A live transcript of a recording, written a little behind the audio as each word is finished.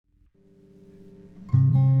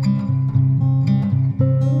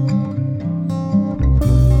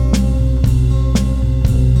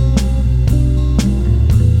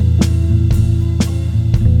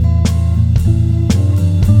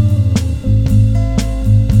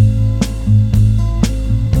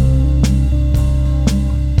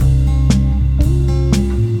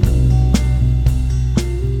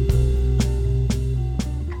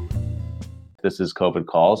This is COVID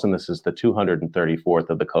Calls, and this is the 234th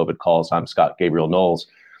of the COVID Calls. I'm Scott Gabriel Knowles.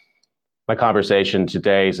 My conversation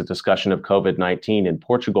today is a discussion of COVID-19 in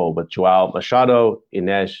Portugal with João Machado,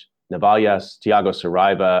 Inês Navalhas, Tiago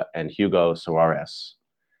Saraiva, and Hugo Soares.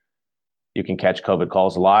 You can catch COVID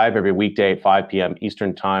Calls live every weekday at 5 p.m.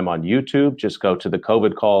 Eastern Time on YouTube. Just go to the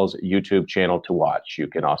COVID Calls YouTube channel to watch. You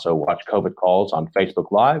can also watch COVID Calls on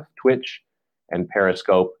Facebook Live, Twitch, and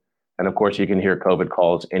Periscope. And of course, you can hear COVID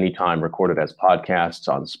Calls anytime recorded as podcasts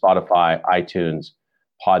on Spotify, iTunes,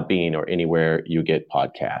 Podbean, or anywhere you get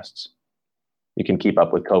podcasts. You can keep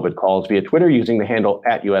up with COVID Calls via Twitter using the handle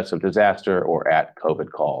 @US of Disaster or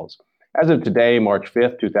 @COVID Calls. As of today, March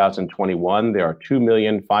 5th, 2021, there are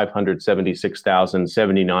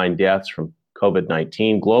 2,576,079 deaths from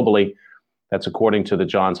COVID-19 globally. That's according to the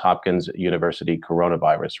Johns Hopkins University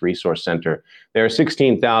Coronavirus Resource Center. There are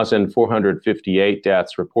 16,458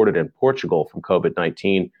 deaths reported in Portugal from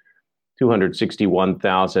COVID-19,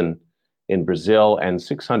 261,000 in Brazil, and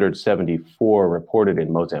 674 reported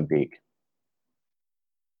in Mozambique.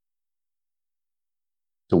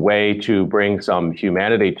 It's a way to bring some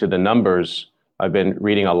humanity to the numbers. I've been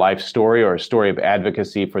reading a life story or a story of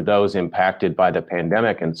advocacy for those impacted by the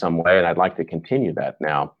pandemic in some way, and I'd like to continue that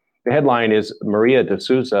now. The headline is Maria de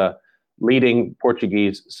Souza, leading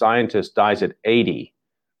Portuguese scientist, dies at 80.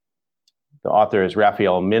 The author is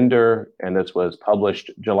Rafael Minder, and this was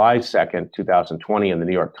published July 2nd, 2020 in the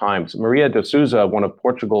New York Times. Maria de Souza, one of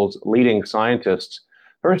Portugal's leading scientists,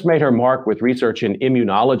 first made her mark with research in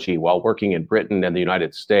immunology while working in Britain and the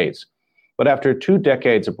United States. But after 2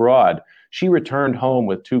 decades abroad, she returned home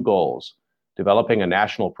with 2 goals: developing a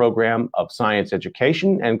national program of science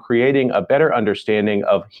education and creating a better understanding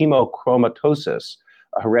of hemochromatosis,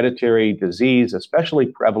 a hereditary disease especially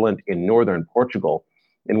prevalent in northern Portugal,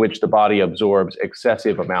 in which the body absorbs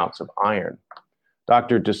excessive amounts of iron.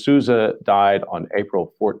 Dr. de Souza died on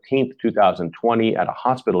April 14th, 2020 at a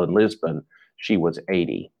hospital in Lisbon. She was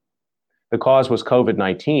 80. The cause was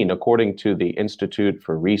COVID-19, according to the Institute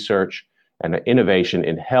for Research and Innovation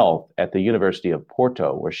in Health at the University of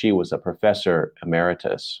Porto, where she was a professor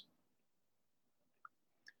emeritus.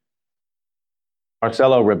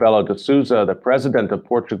 Marcelo Rebelo de Sousa, the president of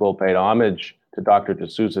Portugal, paid homage to Dr. de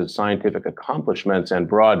Souza's scientific accomplishments and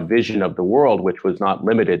broad vision of the world, which was not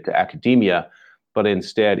limited to academia, but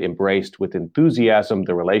instead embraced with enthusiasm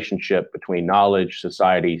the relationship between knowledge,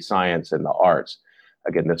 society, science, and the arts.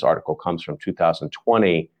 Again, this article comes from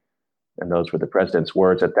 2020. And those were the president's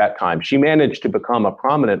words at that time. She managed to become a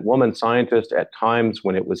prominent woman scientist at times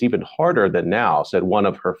when it was even harder than now, said one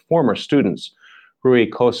of her former students, Rui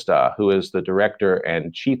Costa, who is the director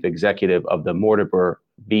and chief executive of the Mortimer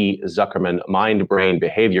B. Zuckerman Mind-Brain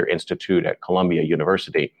Behavior Institute at Columbia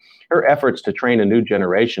University. Her efforts to train a new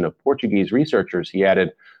generation of Portuguese researchers, he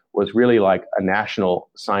added, was really like a national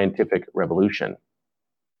scientific revolution.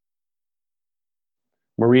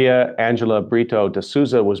 Maria Angela Brito de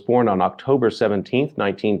Souza was born on October 17,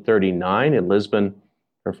 1939 in Lisbon.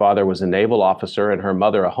 Her father was a naval officer and her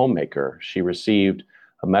mother a homemaker. She received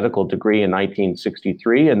a medical degree in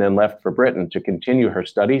 1963 and then left for Britain to continue her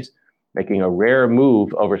studies, making a rare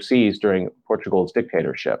move overseas during Portugal's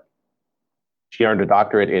dictatorship. She earned a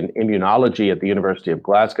doctorate in immunology at the University of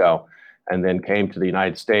Glasgow and then came to the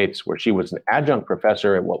United States, where she was an adjunct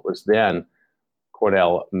professor at what was then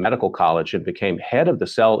Cornell Medical College and became head of the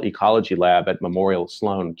cell ecology lab at Memorial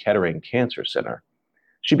Sloan Kettering Cancer Center.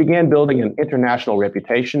 She began building an international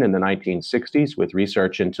reputation in the 1960s with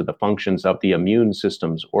research into the functions of the immune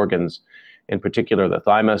system's organs, in particular the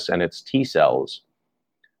thymus and its T cells.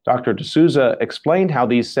 Dr. de Souza explained how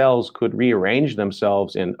these cells could rearrange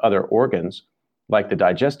themselves in other organs, like the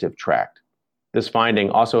digestive tract. This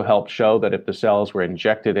finding also helped show that if the cells were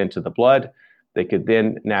injected into the blood, they could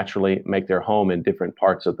then naturally make their home in different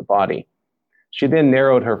parts of the body. She then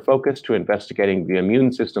narrowed her focus to investigating the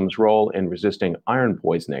immune system's role in resisting iron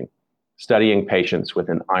poisoning, studying patients with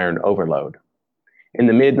an iron overload. In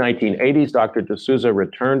the mid-1980s, Dr. de Souza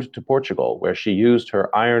returned to Portugal, where she used her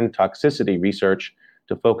iron toxicity research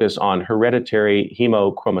to focus on hereditary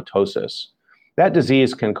hemochromatosis. That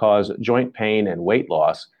disease can cause joint pain and weight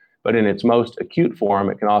loss, but in its most acute form,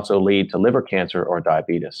 it can also lead to liver cancer or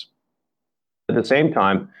diabetes. At the same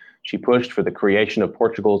time, she pushed for the creation of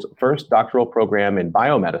Portugal's first doctoral program in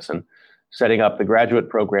biomedicine, setting up the graduate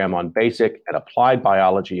program on basic and applied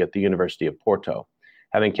biology at the University of Porto.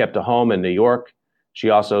 Having kept a home in New York,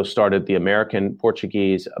 she also started the American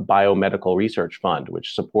Portuguese Biomedical Research Fund,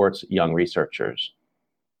 which supports young researchers.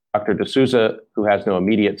 Dr. de Souza, who has no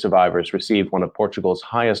immediate survivors, received one of Portugal's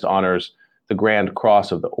highest honors, the Grand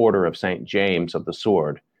Cross of the Order of St. James of the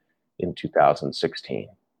Sword, in 2016.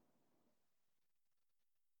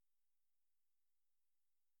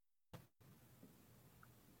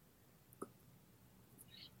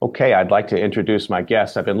 Okay, I'd like to introduce my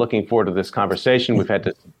guest. I've been looking forward to this conversation. We've had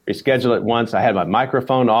to reschedule it once. I had my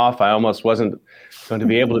microphone off. I almost wasn't going to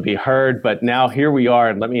be able to be heard, but now here we are,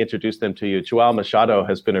 and let me introduce them to you. João Machado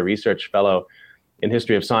has been a research fellow in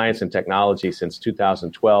history of science and technology since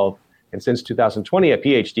 2012, and since 2020, a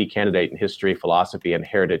PhD candidate in history, philosophy, and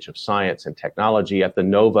heritage of science and technology at the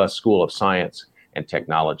Nova School of Science and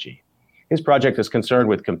Technology. His project is concerned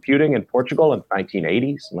with computing in Portugal in the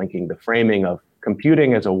 1980s, linking the framing of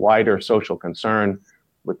computing as a wider social concern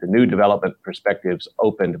with the new development perspectives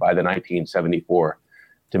opened by the 1974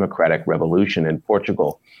 democratic revolution in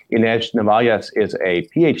Portugal. Inês Navalhas is a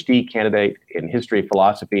PhD candidate in history,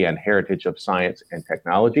 philosophy, and heritage of science and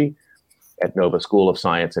technology at Nova School of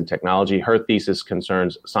Science and Technology. Her thesis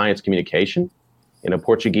concerns science communication in a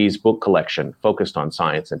Portuguese book collection focused on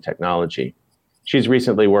science and technology. She's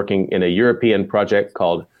recently working in a European project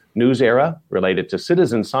called News Era, related to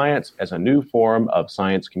citizen science as a new form of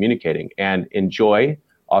science communicating, and Enjoy,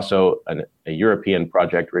 also a European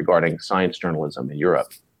project regarding science journalism in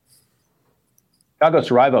Europe. Tiago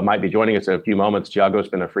Saraiva might be joining us in a few moments. Tiago's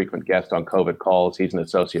been a frequent guest on COVID Calls. He's an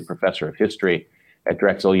associate professor of history at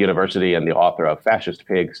Drexel University and the author of Fascist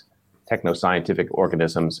Pigs, Technoscientific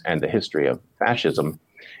Organisms, and the History of Fascism.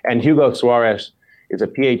 And Hugo Soares is a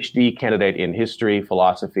PhD candidate in history,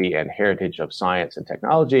 philosophy, and heritage of science and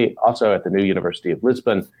technology, also at the New University of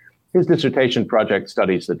Lisbon. His dissertation project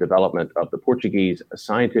studies the development of the Portuguese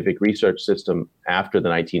scientific research system after the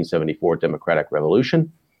 1974 Democratic Revolution.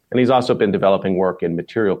 And he's also been developing work in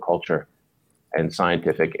material culture and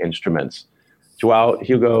scientific instruments. João,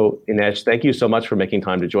 Hugo, Inês, thank you so much for making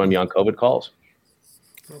time to join me on COVID Calls.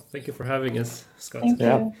 Well, thank you for having us, Scott. Thank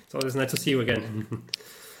you. It's always nice to see you again.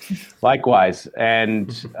 Likewise,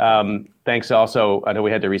 and thanks also. I know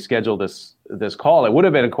we had to reschedule this call. It would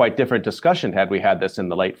have been a quite different discussion had we had this in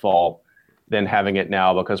the late fall than having it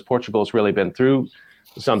now, because Portugal's really been through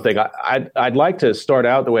something. I'd like to start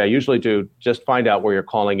out the way I usually do, just find out where you're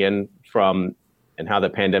calling in from and how the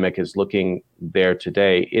pandemic is looking there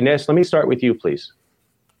today. Inês, let me start with you, please.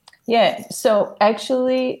 Yeah, so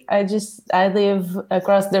actually, I live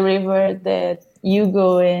across the river that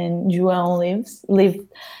Hugo and João live.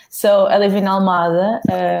 So I live in Almada.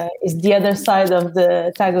 It's the other side of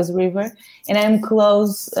the Tagus River, and I'm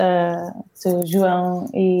close to João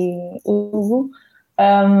and Hugo.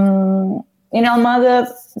 In Almada,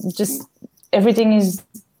 just everything is,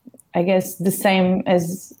 I guess, the same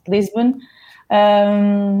as Lisbon.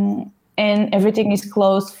 And everything is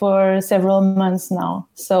closed for several months now.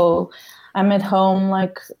 So I'm at home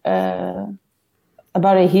like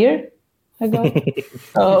about a year ago.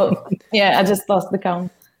 So yeah, I just lost the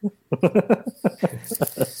count.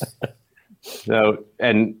 So,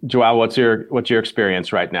 and João, what's your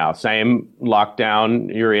experience right now? Same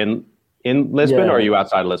lockdown? You're in Lisbon, or are you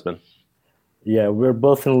outside of Lisbon? Yeah, we're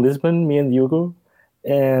both in Lisbon, me and Hugo.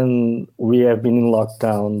 And we have been in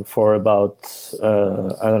lockdown for about,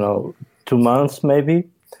 2 months maybe.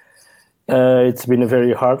 It's been a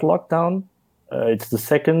very hard lockdown. It's the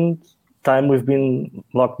second time we've been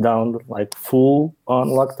locked down, like full on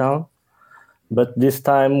lockdown. But this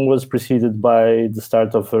time was preceded by the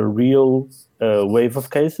start of a real wave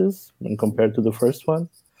of cases when compared to the first one.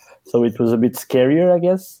 So it was a bit scarier, I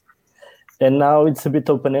guess. And now it's a bit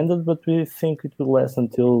open-ended, but we think it will last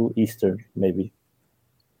until Easter, maybe.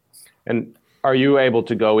 And are you able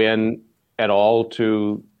to go in at all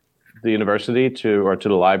to the university or to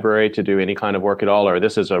the library to do any kind of work at all, or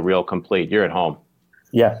this is a real complete, you're at home?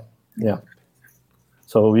 Yeah.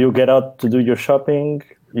 So you get out to do your shopping,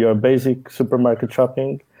 your basic supermarket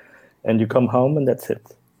shopping, and you come home and that's it.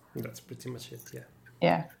 That's pretty much it, yeah.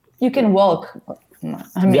 Yeah, you can walk.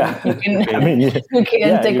 I mean, yeah. you can, you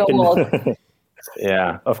can take a walk.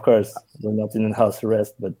 Yeah. Of course, we're not in house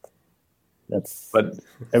arrest, but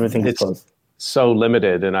everything is closed. So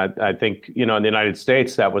limited. And I think, in the United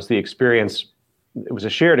States, that was the experience. It was a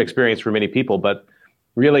shared experience for many people, but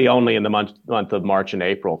really only in the month of March and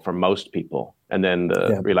April for most people. And then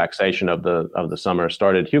the relaxation of the summer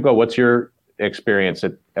started. Hugo, what's your experience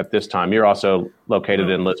at this time? You're also located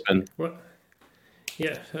in Lisbon. Well,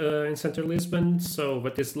 yeah, in central Lisbon.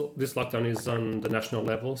 But this lockdown is on the national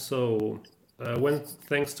level. So when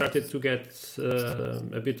things started to get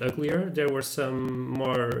a bit uglier, there were some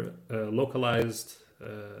more localized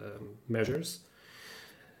measures.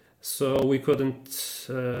 So we couldn't,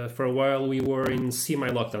 for a while we were in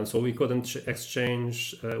semi-lockdown, so we couldn't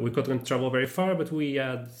exchange, we couldn't travel very far, but we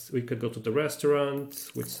could go to the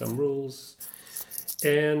restaurant with some rules.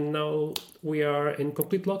 And now we are in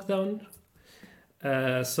complete lockdown.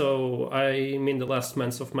 So I'm in the last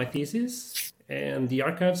months of my thesis, and the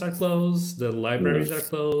archives are closed, the libraries are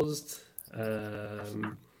closed.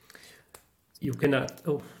 You cannot.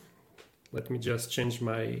 Oh, let me just change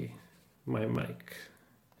my mic.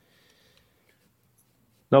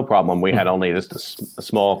 No problem. We had only just a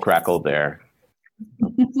small crackle there.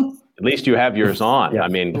 At least you have yours on. Yeah. I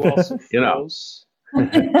mean, You also you know. froze.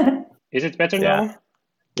 Is it better Yeah. now?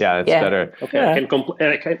 Yeah, it's Yeah. better. Okay, Yeah. I can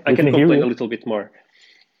We can hear complain you. a little bit more.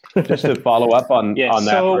 Just to follow up on Yeah, that.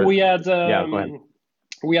 so we had Yeah, go ahead.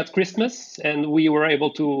 we had Christmas, and we were able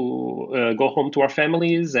to go home to our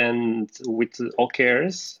families and with all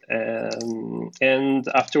cares. And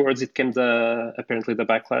afterwards, it came apparently the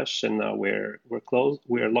backlash, and now we're closed,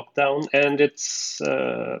 we're locked down, and it's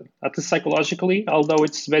at least psychologically, although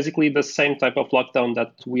it's basically the same type of lockdown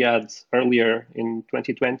that we had earlier in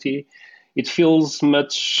 2020. It feels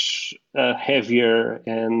much heavier,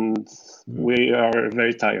 and we are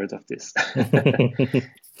very tired of this.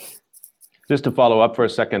 Just to follow up for a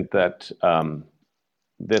second, that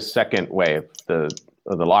this second wave, the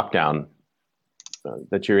lockdown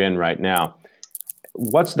that you're in right now,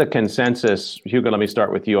 what's the consensus? Hugo, let me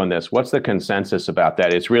start with you on this. What's the consensus about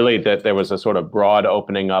that? It's really that there was a sort of broad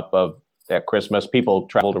opening up of at Christmas. People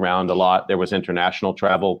traveled around a lot. There was international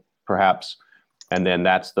travel, perhaps, and then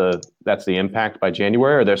that's the impact by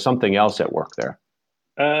January. Or there's something else at work there?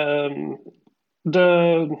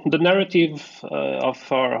 The narrative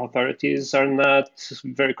of our authorities are not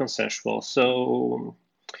very consensual. So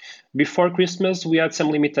before Christmas, we had some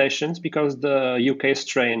limitations because the UK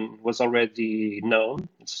strain was already known.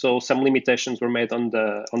 So some limitations were made on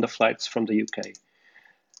the flights from the UK.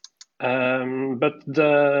 But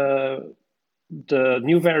the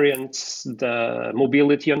new variants, the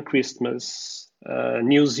mobility on Christmas,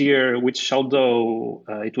 New Year, which although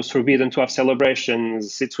it was forbidden to have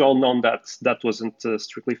celebrations, it's well known that that wasn't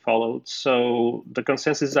strictly followed. So the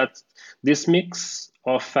consensus is that this mix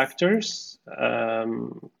of factors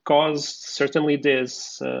caused certainly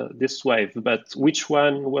this wave, but which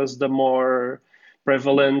one was the more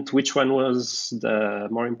prevalent, which one was the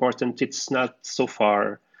more important, it's not so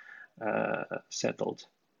far settled.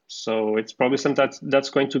 So it's probably something that's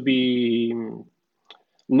going to be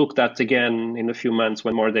looked at again in a few months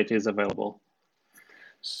when more data is available.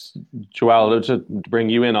 Joao, to bring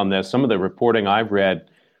you in on this, some of the reporting I've read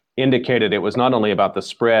indicated it was not only about the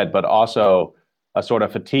spread, but also a sort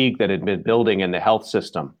of fatigue that had been building in the health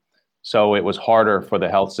system. So it was harder for the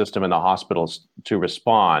health system and the hospitals to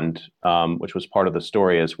respond, which was part of the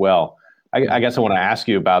story as well. I guess I want to ask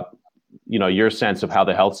you about, your sense of how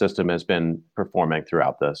the health system has been performing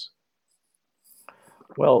throughout this.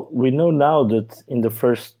 Well, we know now that in the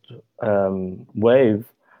first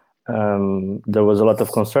wave, there was a lot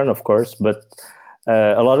of concern, of course, but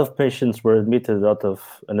a lot of patients were admitted out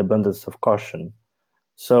of an abundance of caution.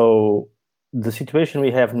 So the situation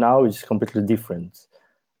we have now is completely different.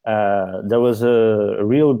 There was a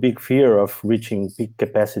real big fear of reaching peak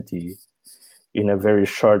capacity in a very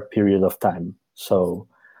short period of time. So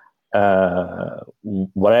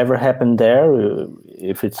whatever happened there,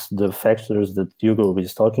 if it's the factors that Hugo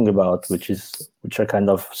is talking about, which are kind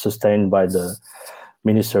of sustained by the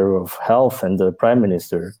Minister of Health and the Prime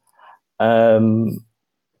Minister,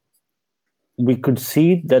 we could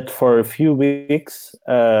see that for a few weeks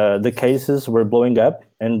the cases were blowing up,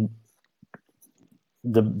 and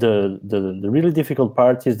the really difficult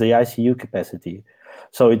part is the ICU capacity.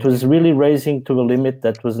 So it was really raising to a limit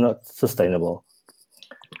that was not sustainable.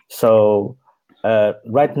 So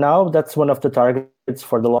right now, that's one of the targets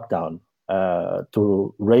for the lockdown,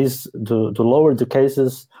 to lower the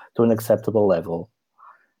cases to an acceptable level.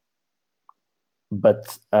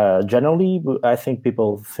 But generally, I think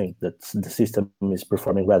people think that the system is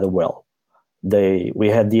performing rather well. We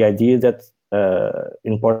had the idea that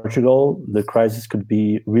in Portugal, the crisis could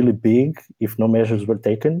be really big if no measures were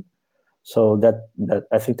taken. So that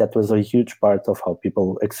I think that was a huge part of how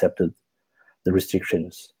people accepted the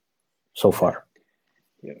restrictions so far.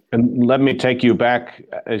 Yeah. And let me take you back.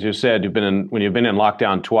 As you said, when you've been in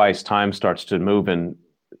lockdown twice, time starts to move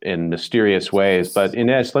in mysterious ways. But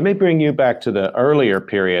Ines, let me bring you back to the earlier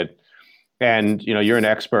period. And you're an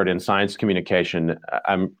expert in science communication.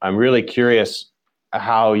 I'm really curious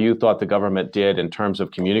how you thought the government did in terms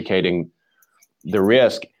of communicating the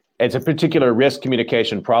risk. It's a particular risk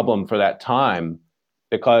communication problem for that time,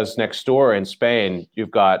 because next door in Spain,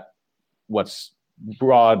 you've got what's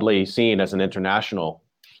broadly seen as an international,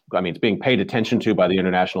 it's being paid attention to by the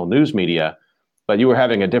international news media, but you were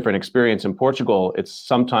having a different experience in Portugal. It's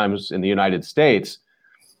sometimes in the United States,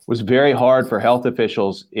 it was very hard for health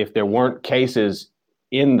officials, if there weren't cases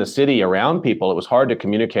in the city around people, it was hard to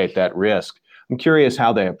communicate that risk. I'm curious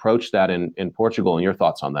how they approach that in Portugal and your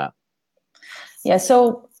thoughts on that. Yeah,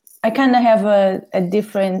 so I kind of have a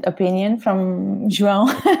different opinion from João.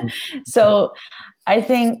 So I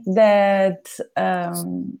think that,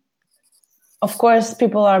 of course,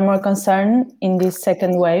 people are more concerned in this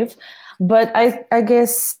second wave, but I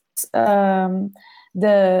guess the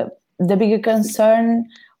bigger concern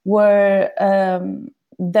were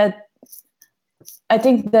that I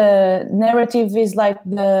think the narrative is like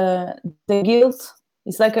the guilt.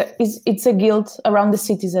 It's like it's a guilt around the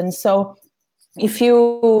citizens. So it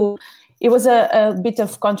was a bit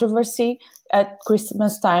of controversy at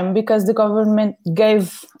Christmas time because the government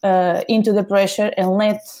gave into the pressure and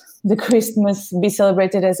let the Christmas be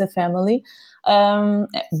celebrated as a family,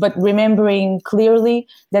 but remembering clearly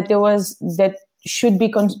that that should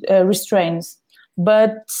be restraints.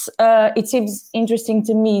 But it seems interesting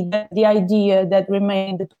to me that the idea that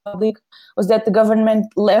remained in the public was that the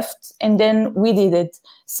government left and then we did it.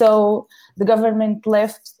 So the government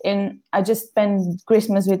left and I just spent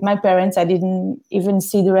Christmas with my parents. I didn't even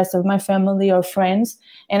see the rest of my family or friends,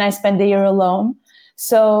 and I spent the year alone.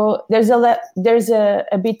 So there's a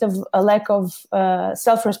bit of a lack of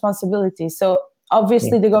self-responsibility. So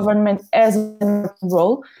obviously the government has a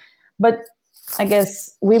role, but I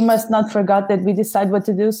guess we must not forget that we decide what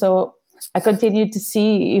to do. So I continue to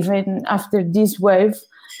see, even after this wave,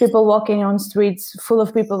 people walking on streets full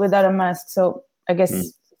of people without a mask. So I guess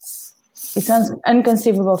it's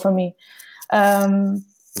inconceivable for me. And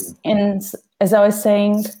as I was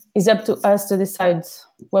saying, it's up to us to decide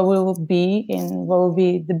where we will be and what will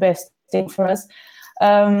be the best thing for us.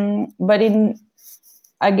 But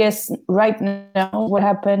I guess right now,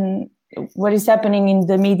 what is happening in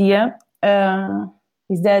the media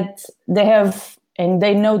is that they have, and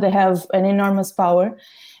they know they have an enormous power,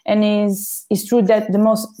 and it's true that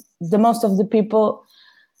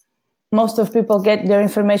most of people get their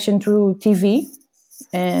information through TV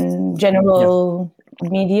and general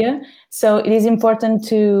media. So it is important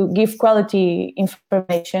to give quality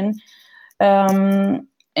information, and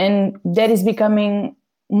that is becoming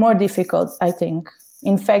more difficult, I think.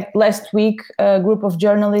 In fact, last week, a group of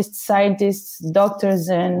journalists, scientists, doctors,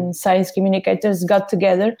 and science communicators got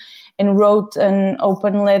together and wrote an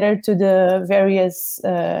open letter to the various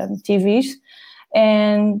TVs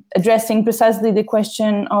and addressing precisely the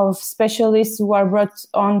question of specialists who are brought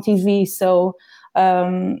on TV. So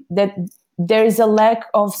that there is a lack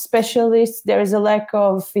of specialists, there is a lack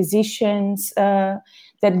of physicians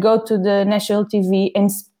that go to the national TV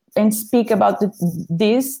and speak about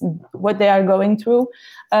what they are going through.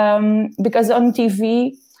 Because on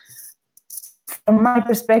TV, from my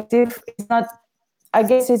perspective, it's not, I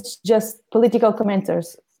guess it's just political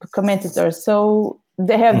commentators. So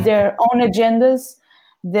they have their own agendas.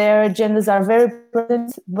 Their agendas are very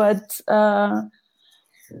present, but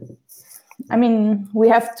we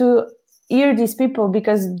have to hear these people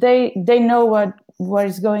because they know what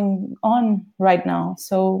is going on right now.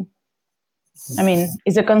 So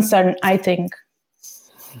it's a concern, I think.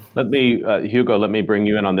 Let me, Hugo, let me bring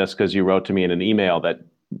you in on this because you wrote to me in an email that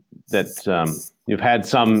you've had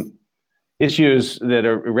some issues that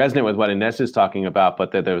are resonant with what Ines is talking about,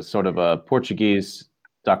 but that there's sort of a Portuguese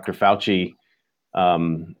Dr. Fauci,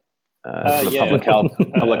 public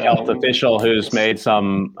health official who's made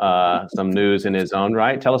some news in his own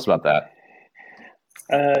right. Tell us about that.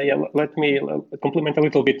 Let me compliment a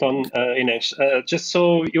little bit on Ines, just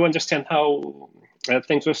so you understand how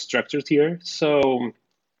things were structured here. So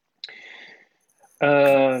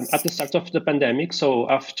at the start of the pandemic, so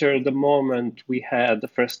after the moment we had the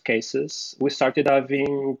first cases, we started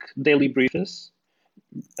having daily briefs.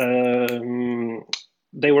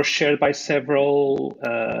 They were shared by several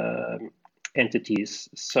entities.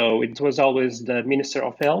 So it was always the Minister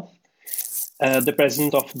of Health, the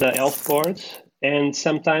President of the Health Board, and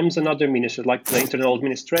sometimes another minister, like the Internal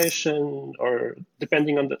Administration, or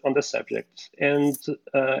depending on the subject. And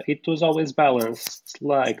it was always balanced.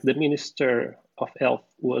 Like the Minister of Health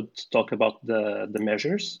would talk about the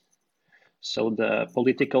measures, so the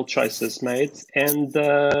political choices made, and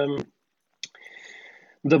the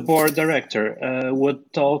board director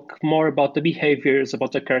would talk more about the behaviors,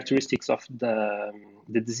 about the characteristics of the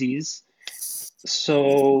disease.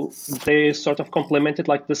 So they sort of complemented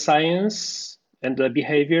like the science and the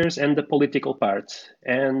behaviors and the political part.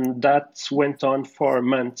 And that went on for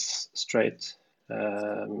months straight.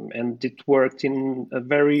 And it worked in a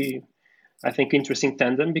very, I think, interesting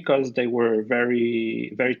tandem because they were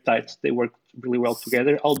very, very tight. They worked really well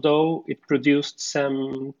together, although it produced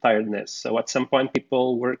some tiredness. So at some point,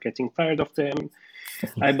 people were getting tired of them.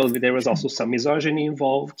 I believe there was also some misogyny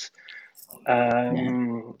involved.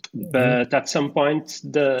 But at some point,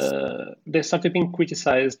 they started being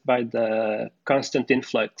criticized by the constant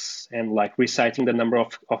influx and like reciting the number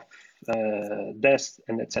of deaths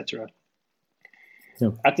and etc.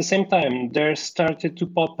 Yeah. At the same time, there started to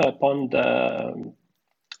pop up on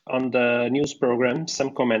the news program some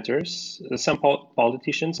commenters, some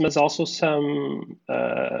politicians, but also some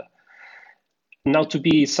now to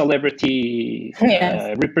be celebrity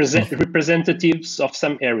Yes. representatives of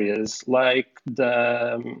some areas, like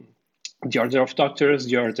the Order of Doctors,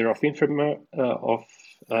 the Order of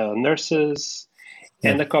Nurses,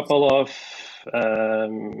 and a couple of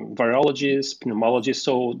virologists, pneumologists.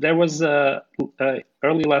 So there was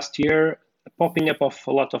early last year popping up of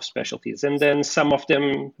a lot of specialties, and then some of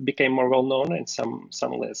them became more well known and some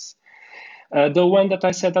less. The one that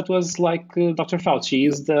I said that was like Dr. Fauci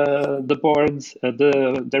is the board,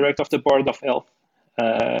 the director of the board of health,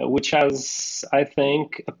 which has, I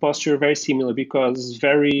think, a posture very similar because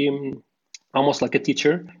very almost like a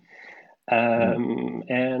teacher,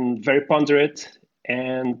 and very ponderate,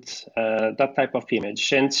 and that type of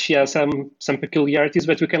image. And she has some peculiarities,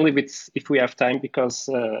 but we can leave it if we have time because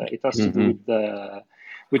it has to do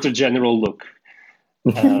with the general look.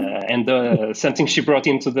 And something she brought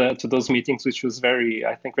into those meetings, which was very,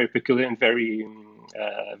 I think, very peculiar and very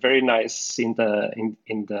nice in the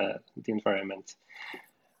environment.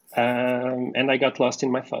 And I got lost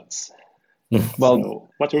in my thoughts. Well, so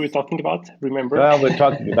what were we talking about? Remember? Well, we're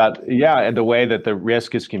talking about the way that the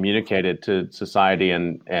risk is communicated to society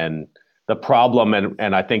and the problem,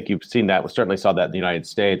 and I think you've seen that. We certainly saw that in the United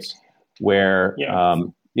States, where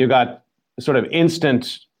you got sort of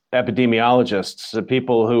instant epidemiologists,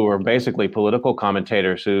 people who were basically political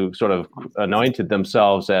commentators who sort of anointed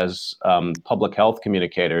themselves as public health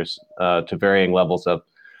communicators to varying levels of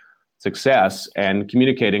success, and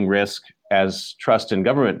communicating risk as trust in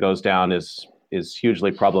government goes down is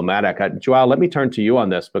hugely problematic. Joao, let me turn to you on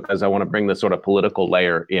this because I want to bring the sort of political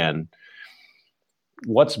layer in.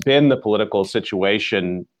 What's been the political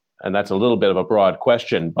situation? And that's a little bit of a broad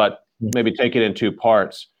question, but maybe take it in two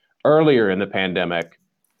parts. Earlier in the pandemic,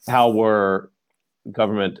 how were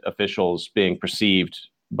government officials being perceived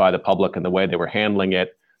by the public and the way they were handling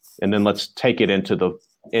it? And then let's take it into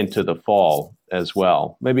the fall as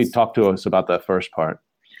well. Maybe talk to us about that first part.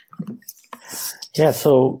 Yeah,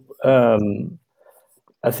 so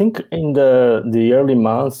I think in the early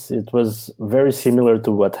months, it was very similar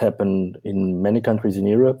to what happened in many countries in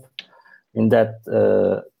Europe, in that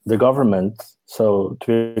the government, so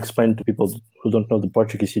to explain to people who don't know the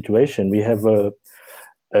Portuguese situation, we have a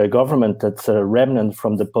government that's a remnant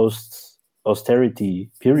from the post-austerity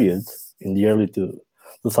period in the early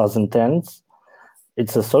 2010s.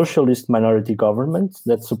 It's a socialist minority government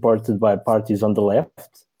that's supported by parties on the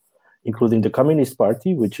left, including the Communist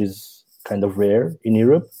Party, which is kind of rare in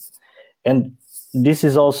Europe. And this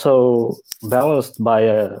is also balanced by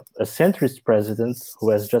a centrist president who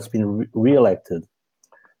has just been re-elected.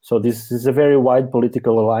 So this is a very wide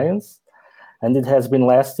political alliance, and it has been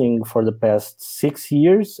lasting for the past 6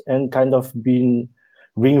 years and kind of been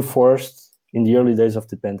reinforced in the early days of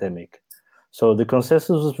the pandemic. So the consensus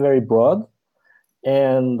was very broad,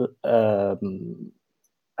 and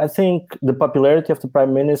I think the popularity of the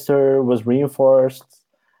prime minister was reinforced.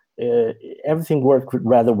 Everything worked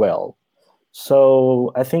rather well.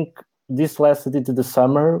 So I think this lasted into the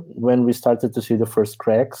summer when we started to see the first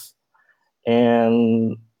cracks,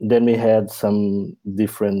 and then we had some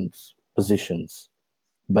different positions.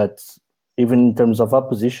 But even in terms of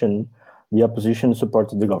opposition, the opposition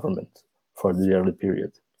supported the government for the early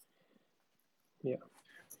period. Yeah.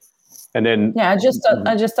 And then I just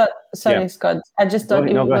thought sorry, Scott. I just thought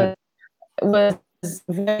was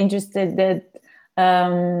very interested that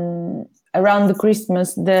around the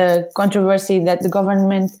Christmas, the controversy that the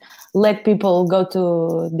government let people go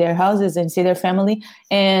to their houses and see their family.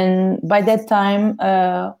 And by that time,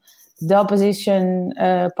 the opposition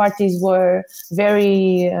parties were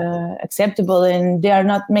very acceptable, and they are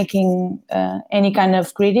not making any kind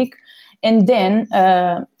of critic. And then,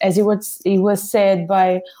 as it was said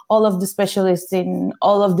by all of the specialists in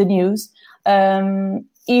all of the news,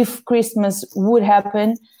 if Christmas would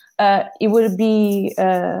happen, it would be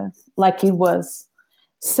like it was.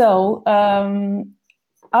 So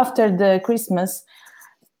after the Christmas,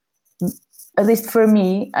 at least for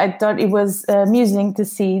me, I thought it was amusing to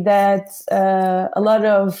see that a lot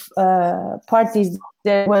of parties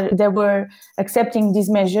that were accepting these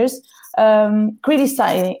measures,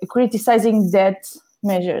 criticizing that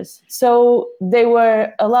measures. So they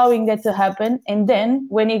were allowing that to happen, and then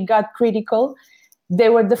when it got critical, they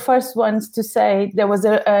were the first ones to say there was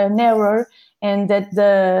an error and that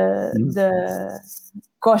the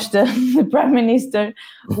Costa, the prime minister,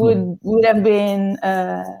 would have been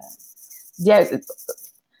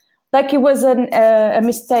like it was a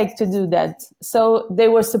mistake to do that. So they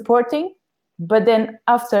were supporting, but then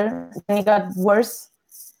after, when it got worse,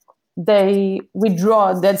 they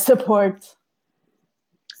withdraw that support.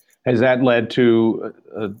 Has that led to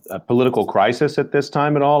a political crisis at this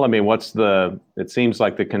time at all? I mean, it seems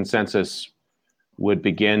like the consensus would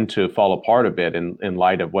begin to fall apart a bit in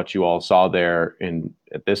light of what you all saw there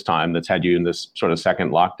at this time that's had you in this sort of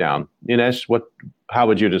second lockdown. Ines, how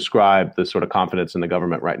would you describe the sort of confidence in the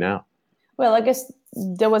government right now? Well, I guess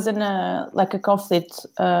there wasn't a conflict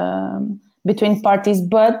between parties,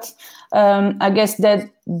 but I guess that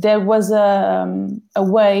there was a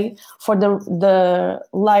way for the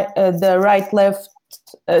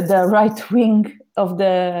right wing of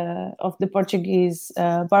the Portuguese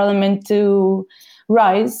parliament to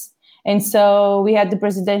rise, and so we had the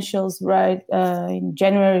presidentials right in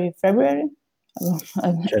January, February.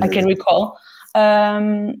 I can recall.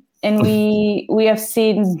 And we have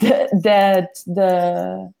seen that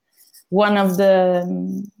one of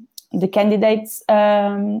the candidates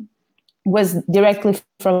was directly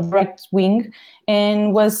from right wing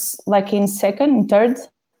and was like in second and third.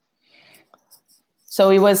 So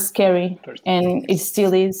it was scary, and it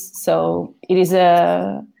still is. So it is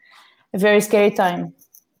a very scary time.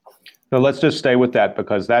 So let's just stay with that,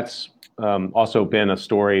 because that's also been a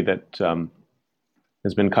story that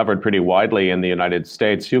has been covered pretty widely in the United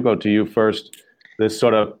States. Hugo, to you first. This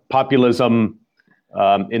sort of populism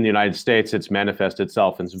in the United States, it's manifested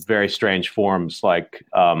itself in some very strange forms, like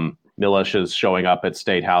militias showing up at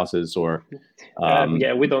state houses, or we haven't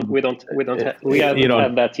had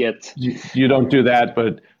that yet. You don't do that,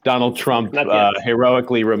 but Donald Trump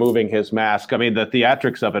heroically removing his mask. I mean, the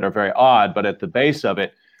theatrics of it are very odd, but at the base of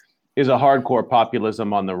it is a hardcore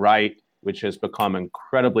populism on the right, which has become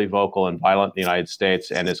incredibly vocal and violent in the United States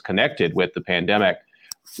and is connected with the pandemic.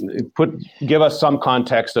 Give us some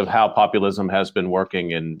context of how populism has been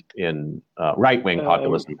working in right-wing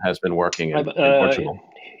populism has been working in Portugal.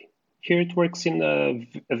 Here it works in a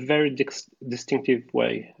very distinctive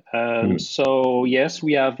way. So yes,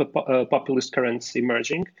 we have a populist currents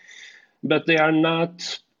emerging, but they are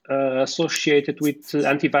not associated with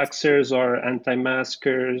anti-vaxxers or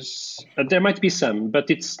anti-maskers. There might be some, but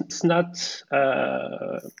it's not.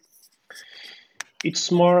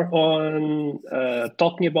 It's more on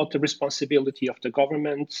talking about the responsibility of the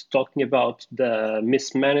government, talking about the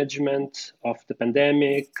mismanagement of the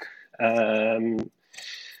pandemic,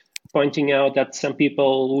 pointing out that some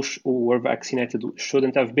people who were vaccinated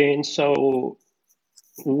shouldn't have been. So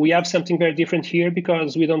we have something very different here,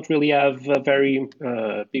 because we don't really have a very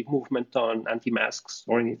big movement on anti-masks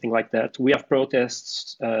or anything like that. We have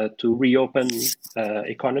protests to reopen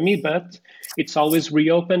economy, but it's always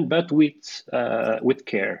reopened, but with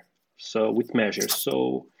care, so with measures.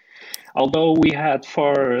 So although we had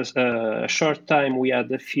for a short time, we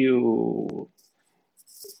had a few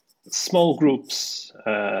small groups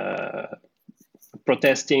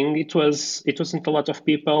protesting, it wasn't a lot of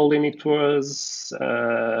people, and it was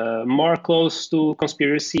more close to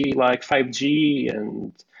conspiracy like 5G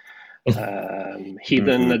and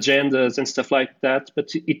hidden agendas and stuff like that,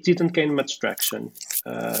 but it didn't gain much traction.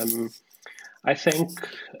 I think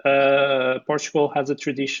Portugal has a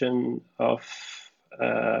tradition of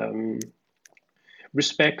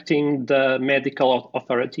respecting the medical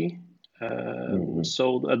authority.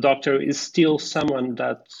 So a doctor is still someone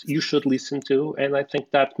that you should listen to. And I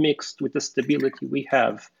think that mixed with the stability we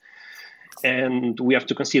have, and we have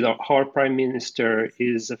to consider our prime minister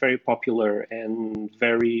is a very popular and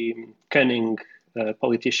very cunning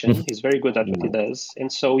politician. He's very good at what he does.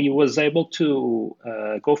 And so he was able to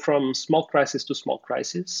go from small crisis to small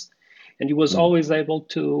crisis. And he was always able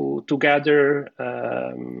to gather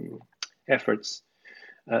efforts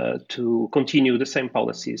to continue the same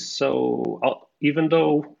policies. So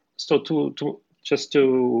just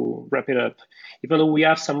to wrap it up, even though we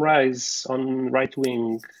have some rise on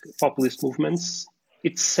right-wing populist movements,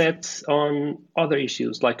 it's set on other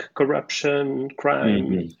issues like corruption,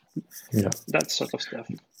 crime, that sort of stuff.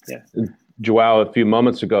 Yeah. João, a few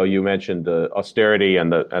moments ago, you mentioned the austerity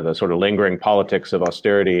and the sort of lingering politics of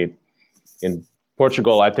austerity in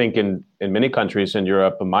Portugal. I think in many countries in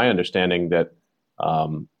Europe, my understanding that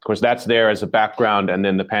of course, that's there as a background, and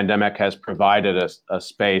then the pandemic has provided a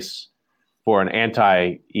space for an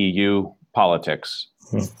anti-EU politics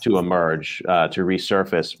to emerge, to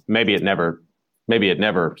resurface. Maybe it never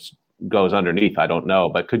goes underneath. I don't know.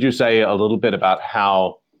 But could you say a little bit about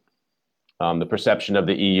how the perception of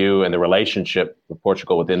the EU and the relationship of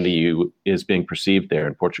Portugal within the EU is being perceived there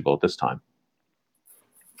in Portugal at this time?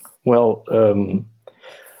 Well,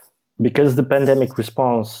 because the pandemic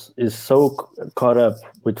response is so caught up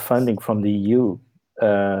with funding from the EU,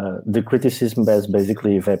 the criticism has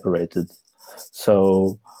basically evaporated.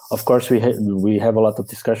 So, of course, we have a lot of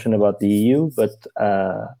discussion about the EU, but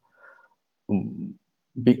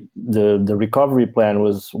the recovery plan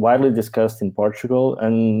was widely discussed in Portugal,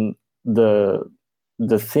 and the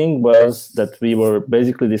thing was that we were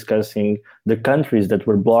basically discussing the countries that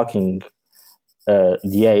were blocking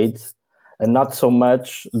the aid, and not so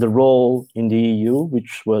much the role in the EU,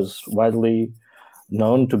 which was widely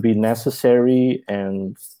known to be necessary,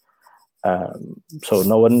 and so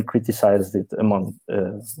no one criticized it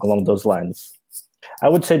along those lines. I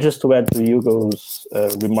would say, just to add to Hugo's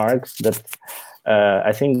remarks, that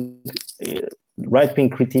I think right-wing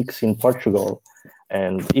critiques in Portugal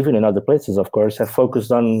and even in other places, of course, have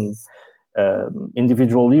focused on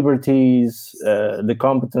individual liberties, the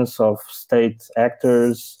competence of state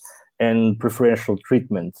actors, and preferential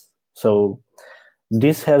treatment. So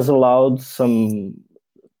this has allowed some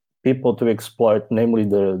people to exploit, namely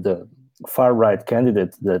the far-right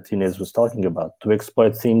candidate that Inês was talking about, to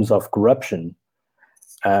exploit themes of corruption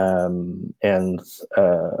and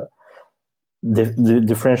the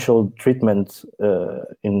differential treatment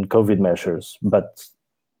in COVID measures. But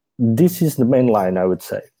this is the main line, I would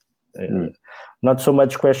say. Not so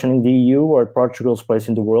much questioning the EU or Portugal's place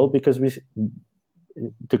in the world, because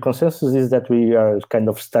the consensus is that we are kind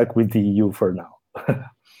of stuck with the EU for now.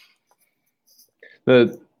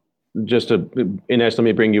 Inês, let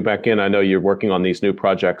me bring you back in. I know you're working on these new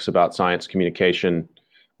projects about science communication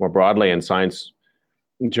more broadly and science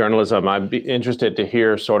journalism. I'd be interested to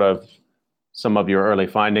hear sort of some of your early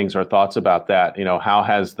findings or thoughts about that. How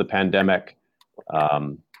has the pandemic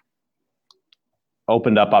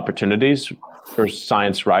opened up opportunities for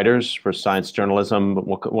science writers, for science journalism?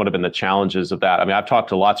 What have been the challenges of that? I mean, I've talked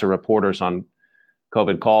to lots of reporters on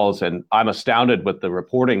COVID calls, and I'm astounded with the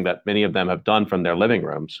reporting that many of them have done from their living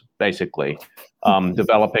rooms, basically,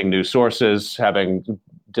 developing new sources, having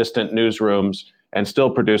distant newsrooms, and still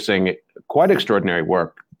producing quite extraordinary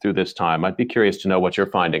work through this time. I'd be curious to know what you're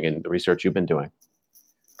finding in the research you've been doing.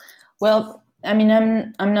 Well, I mean,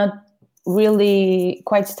 I'm not really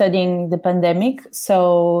quite studying the pandemic.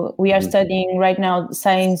 So we are studying right now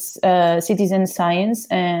science, citizen science,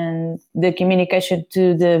 and the communication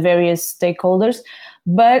to the various stakeholders.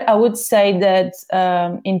 But I would say that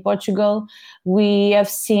in Portugal, we have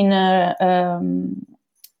seen a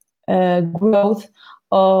growth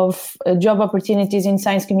of job opportunities in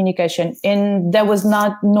science communication, and that was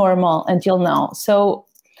not normal until now. So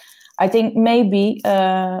I think maybe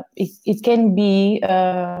it can be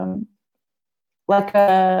like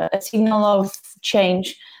a signal of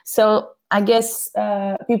change. So I guess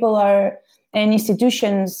people are, and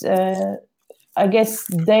institutions, I guess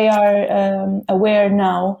they are aware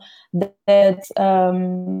now that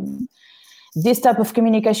this type of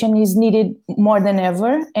communication is needed more than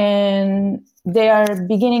ever, and they are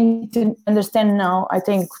beginning to understand now, I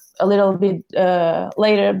think a little bit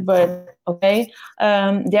later, but okay,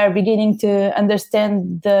 they are beginning to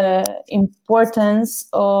understand the importance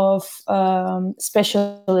of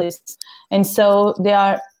specialists. And so they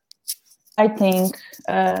are, I think,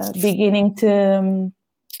 beginning to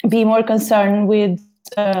be more concerned with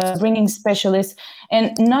bringing specialists,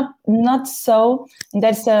 and not so,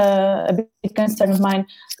 that's a big concern of mine,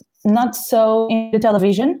 not so in the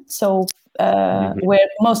television, so where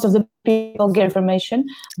most of the people get information,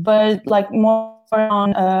 but like more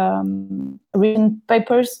on written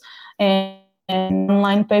papers and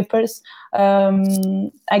online papers.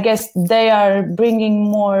 I guess they are giving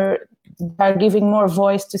more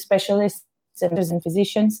voice to specialists and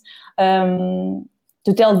physicians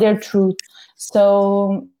to tell their truth.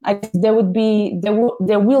 So I guess there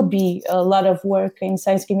will be a lot of work in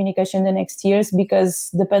science communication in the next years,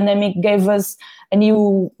 because the pandemic gave us a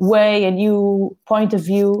new way, a new point of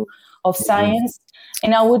view of science.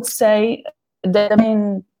 And I would say that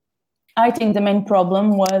I think the main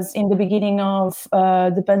problem was in the beginning of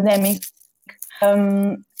the pandemic.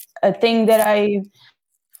 A thing that I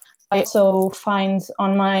also find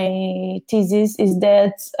on my thesis is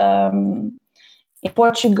that in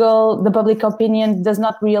Portugal, the public opinion does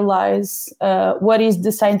not realize what is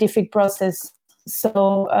the scientific process.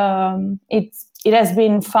 So it has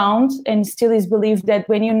been found and still is believed that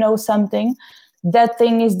when you know something, that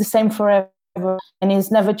thing is the same forever and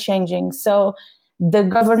is never changing. So the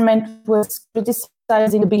government was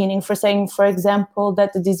criticized in the beginning for saying, for example,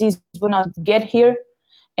 that the disease will not get here,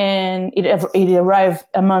 and it arrived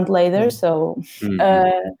a month later. So,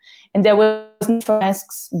 and there was no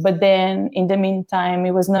masks, but then in the meantime,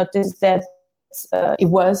 it was noticed that it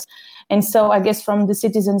was. And so I guess from the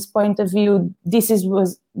citizens' point of view, this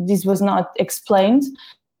was not explained.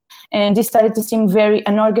 And this started to seem very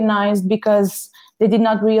unorganized because they did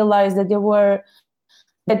not realize that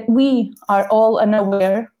that we are all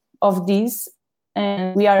unaware of this,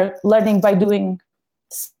 and we are learning by doing.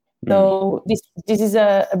 So this is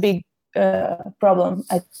a big problem,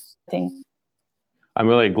 I think. I'm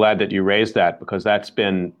really glad that you raised that, because that's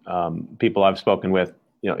been people I've spoken with,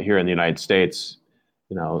 here in the United States,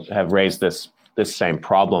 have raised this same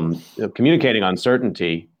problem. Communicating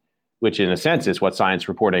uncertainty, which in a sense is what science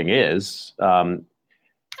reporting is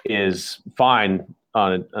fine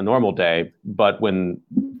on a normal day. But when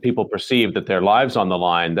people perceive that their lives on the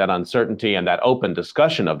line, that uncertainty and that open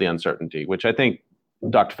discussion of the uncertainty, which I think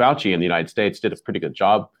Dr. Fauci in the United States did a pretty good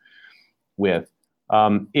job with,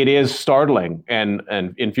 it is startling and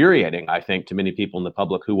infuriating, I think, to many people in the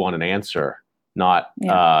public who want an answer, not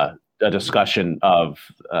a discussion of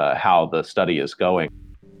how the study is going.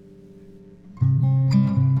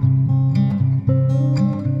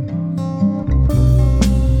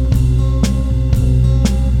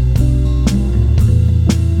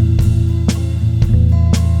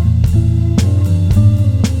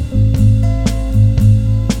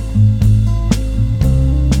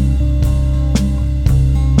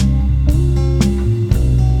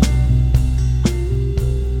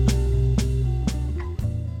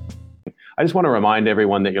 I just want to remind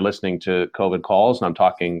everyone that you're listening to COVID Calls, and I'm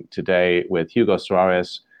talking today with Hugo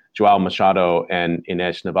Soares, Joao Machado, and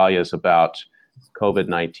Inês Navalles about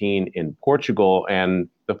COVID-19 in Portugal. And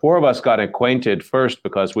the four of us got acquainted first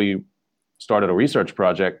because we started a research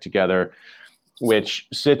project together, which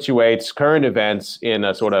situates current events in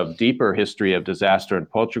a sort of deeper history of disaster in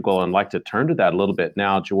Portugal. And I'd like to turn to that a little bit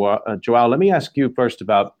now. Joao, let me ask you first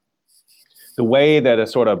about the way that a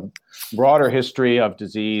sort of broader history of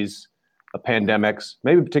disease, pandemics,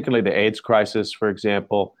 maybe particularly the AIDS crisis, for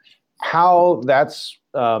example, how that's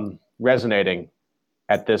resonating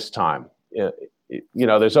at this time.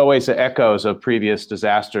 There's always the echoes of previous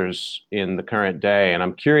disasters in the current day, and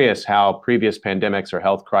I'm curious how previous pandemics or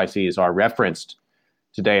health crises are referenced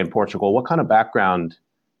today in Portugal. What kind of background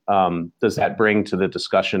does that bring to the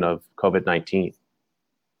discussion of COVID-19?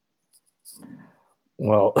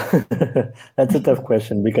 Well, that's a tough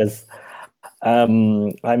question, because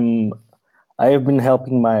I have been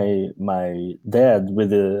helping my dad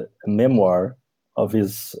with a memoir of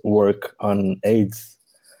his work on AIDS.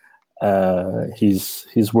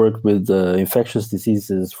 He's worked with infectious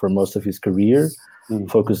diseases for most of his career,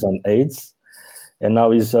 focused on AIDS, and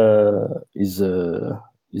now he's the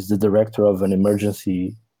director of an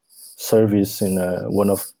emergency service in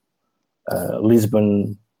one of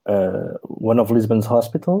Lisbon's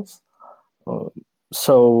hospitals.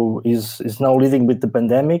 So he's now dealing with the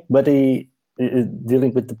pandemic, but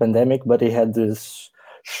he had this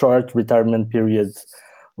short retirement period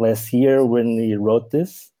last year when he wrote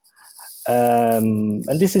this. And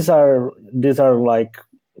these are like,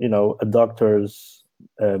 a doctor's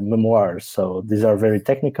memoirs. So these are very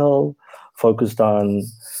technical, focused on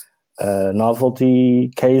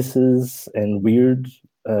novelty cases and weird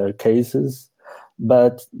cases.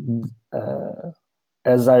 But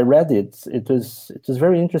as I read it, it was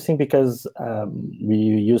very interesting, because we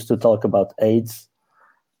used to talk about AIDS,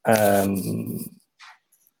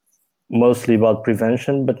 mostly about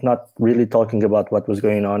prevention, but not really talking about what was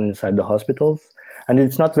going on inside the hospitals. And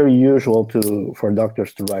it's not very usual for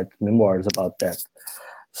doctors to write memoirs about that.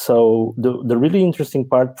 So the really interesting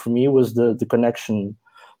part for me was the connection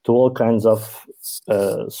to all kinds of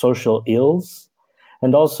social ills,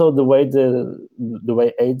 and also the way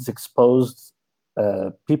AIDS exposed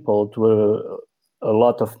people to a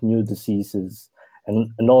lot of new diseases,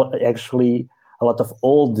 and actually a lot of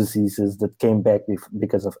old diseases that came back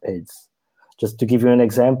because of AIDS. Just to give you an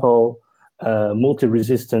example,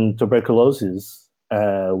 multi-resistant tuberculosis,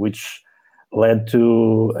 which led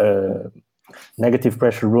to negative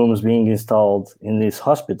pressure rooms being installed in this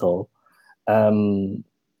hospital.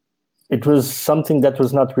 It was something that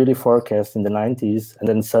was not really forecast in the 90s, and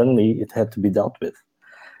then suddenly it had to be dealt with.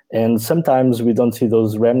 And sometimes we don't see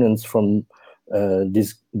those remnants from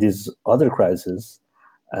these other crises.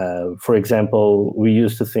 For example, we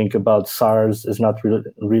used to think about SARS as not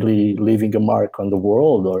really leaving a mark on the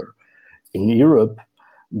world or in Europe,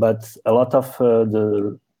 but a lot of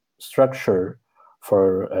the structure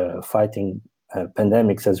for fighting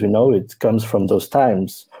pandemics as we know it comes from those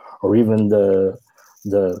times, or even the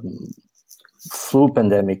flu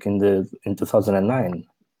pandemic in 2009.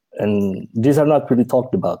 and these are not really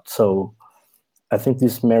talked about. So I think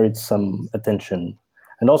this merits some attention.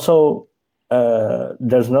 And also,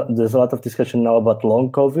 there's a lot of discussion now about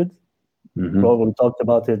long COVID. Mhm. Well, we talked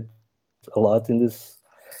about it a lot in this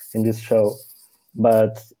show,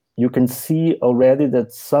 but you can see already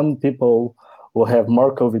that some people will have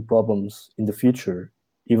more COVID problems in the future,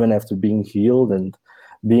 even after being healed and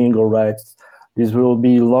being all right. These will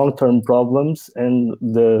be long-term problems, and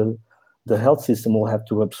the health system will have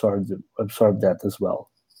to absorb that as well.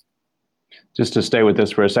 Just to stay with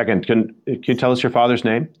this for a second, can you tell us your father's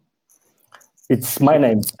name? It's my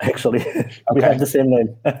name, actually. We have the same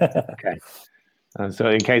name. Okay. So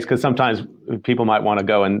in case, because sometimes people might want to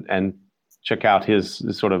go and check out his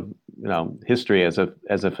sort of history as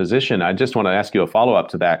a physician. I just want to ask you a follow-up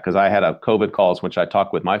to that, because I had a COVID calls which I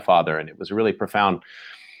talked with my father, and it was a really profound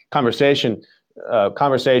conversation.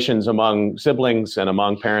 Conversations among siblings and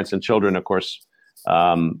among parents and children, of course,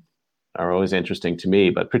 are always interesting to me,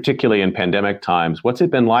 but particularly in pandemic times. What's it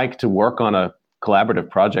been like to work on a collaborative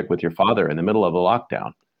project with your father in the middle of a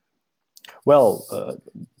lockdown? Well,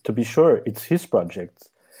 to be sure, it's his project.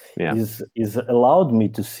 Yeah. He's allowed me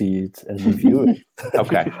to see it and review it.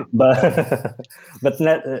 Okay. but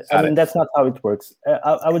I mean, that's not how it works.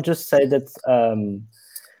 I would just say that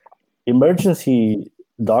emergency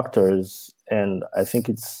doctors, and I think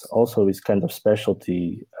it's also his kind of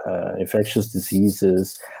specialty, infectious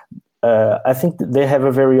diseases, I think they have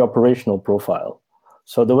a very operational profile.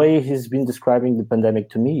 So the way he's been describing the pandemic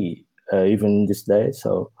to me, even this day,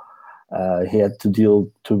 so he had to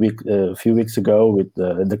deal a few weeks ago with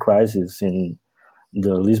the crisis in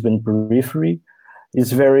the Lisbon periphery.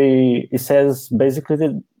 It says basically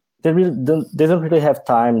that they don't really have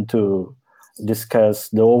time to discuss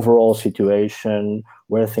the overall situation,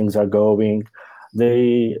 where things are going.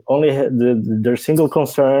 They only their single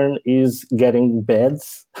concern is getting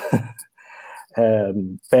beds,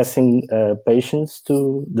 passing patients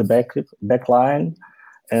to the back line,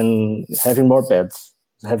 and having more beds,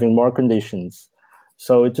 having more conditions.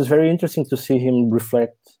 So it was very interesting to see him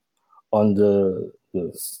reflect on the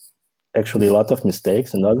actually a lot of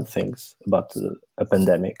mistakes and other things about a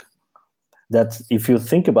pandemic that, if you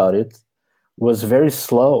think about it, was very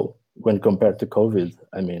slow when compared to COVID.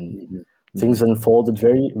 I mean, things unfolded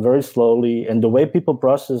very, very slowly, and the way people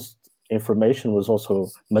processed information was also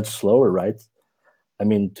much slower, right? I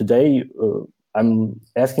mean, today I'm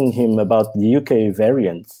asking him about the UK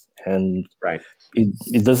variants, and right.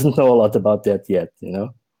 It doesn't know a lot about that yet,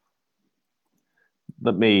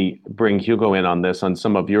 Let me bring Hugo in on this, on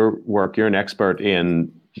some of your work. You're an expert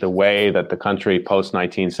in the way that the country post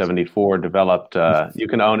 1974 developed. You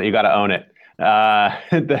can own it. You got to own it.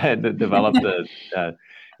 Developed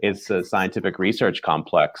its scientific research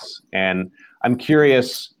complex, and I'm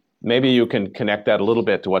curious. Maybe you can connect that a little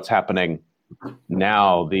bit to what's happening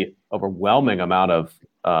now. The overwhelming amount of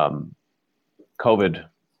COVID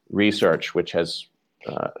research, which has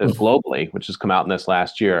globally, which has come out in this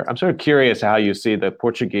last year. I'm sort of curious how you see the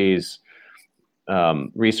Portuguese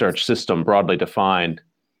research system broadly defined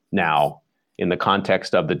now in the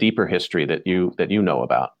context of the deeper history that you know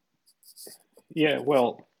about. Yeah,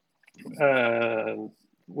 well,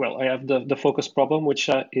 I have the focus problem, which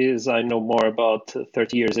is I know more about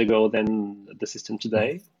 30 years ago than the system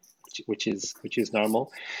today, which is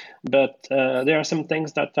normal. But there are some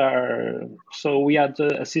things that are, so we had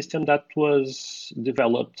a system that was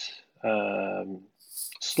developed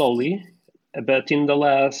slowly, but in the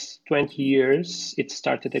last 20 years, it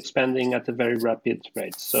started expanding at a very rapid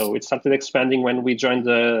rate. So it started expanding when we joined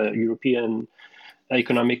the European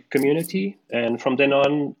Economic Community, and from then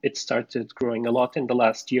on, it started growing a lot. And the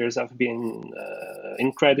last years have been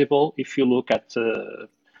incredible. If you look at a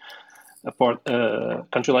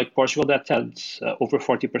country like Portugal that had over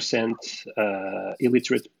 40%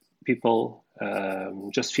 illiterate people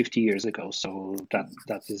just 50 years ago. So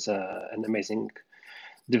that is an amazing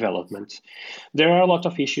development. There are a lot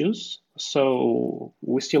of issues. So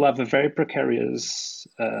we still have a very precarious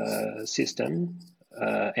system.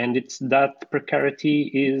 And it's that precarity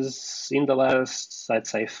is in the last, I'd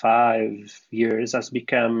say, 5 years has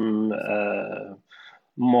become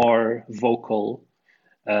more vocal.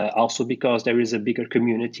 Also because there is a bigger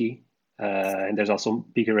community and there's also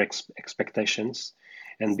bigger expectations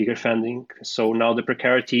and bigger funding. So now the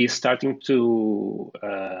precarity is starting to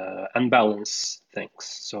unbalance things.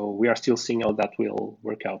 So we are still seeing how that will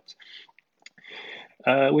work out.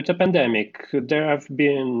 With the pandemic, there have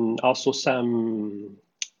been also some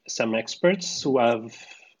experts who have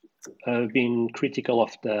been critical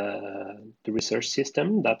of the research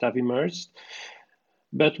system that have emerged.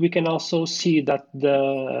 But we can also see that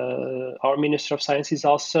our Minister of Science is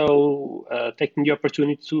also taking the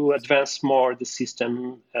opportunity to advance more the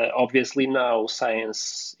system. Obviously, now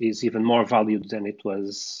science is even more valued than it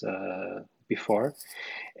was before.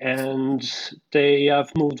 And they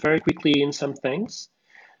have moved very quickly in some things,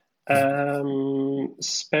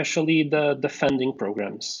 especially the funding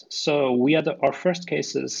programs. So we had our first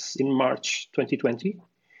cases in March 2020.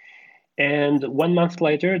 And 1 month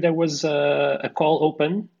later, there was a call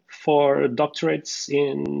open for doctorates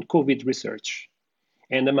in COVID research.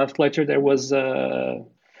 And a month later, there was a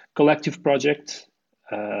collective project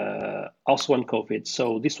also on COVID.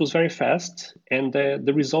 So this was very fast. And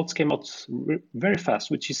the results came out very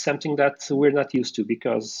fast, which is something that we're not used to,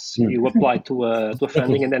 because you apply to a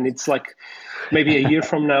funding and then it's like maybe a year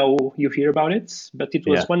from now you hear about it. But it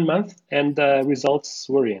was 1 month and the results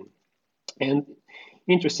were in. And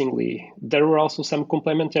interestingly, there were also some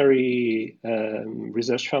complementary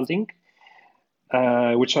research funding,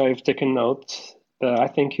 which I've taken note. I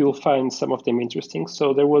think you'll find some of them interesting.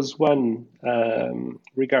 So there was one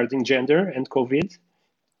regarding gender and COVID.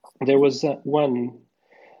 There was one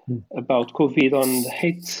about COVID on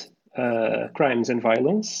hate crimes and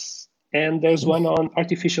violence. And there's one on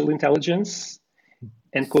artificial intelligence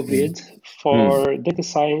and COVID for data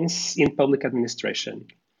science in public administration.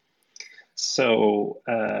 So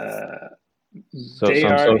some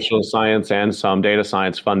social science and some data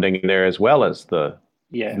science funding there, as well as the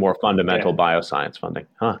more fundamental bioscience funding.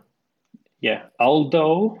 Yeah,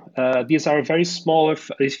 although these are very small,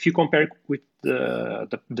 if you compare with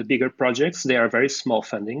the bigger projects, they are very small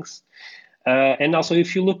fundings. And also,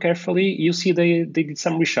 if you look carefully, you see they did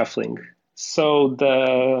some reshuffling. So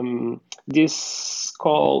this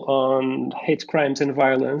call on hate crimes and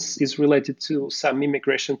violence is related to some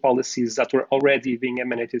immigration policies that were already being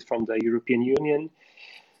emanated from the European Union.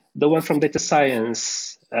 The one from data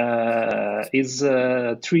science is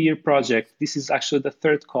a 3-year project. This is actually the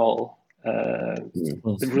third call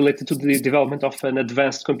related to the development of an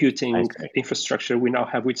advanced computing infrastructure we now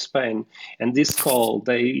have with Spain. And this call,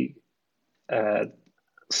 they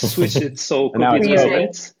switched it so COVID was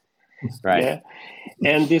late. Right. Yeah.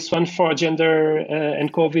 And this one for gender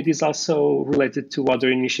and COVID is also related to other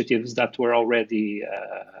initiatives that were already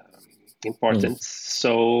important.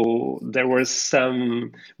 So there was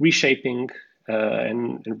some reshaping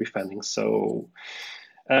and refunding. So,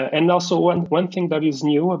 and also one thing that is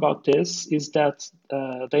new about this is that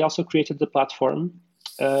they also created the platform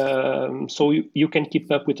so you can keep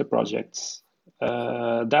up with the projects.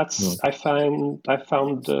 That's I found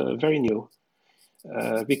very new.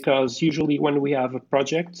 Because usually when we have a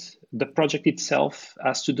project, the project itself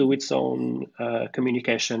has to do its own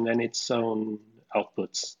communication and its own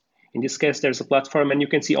outputs. In this case, there's a platform and you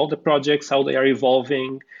can see all the projects, how they are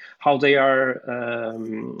evolving, how they are,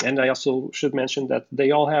 and I also should mention that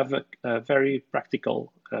they all have a very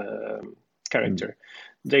practical character.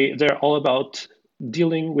 They're all about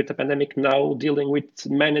dealing with the pandemic now, dealing with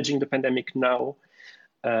managing the pandemic now,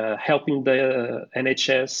 helping the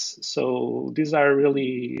NHS. So these are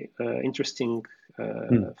really interesting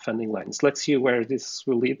funding lines. Let's see where this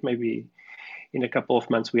will lead. Maybe in a couple of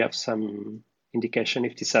months we have some indication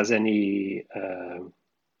if this has any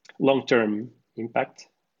long-term impact.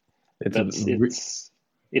 It's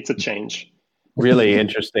a change. Really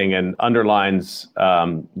interesting, and underlines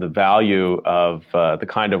the value of the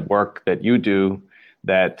kind of work that you do,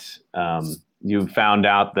 that you found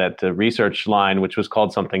out that the research line, which was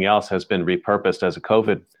called something else, has been repurposed as a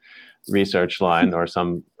COVID research line or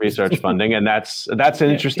some research funding. And that's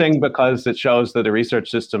interesting because it shows that the research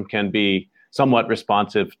system can be somewhat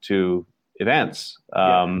responsive to events,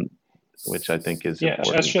 which I think is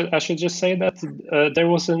important. I should just say that there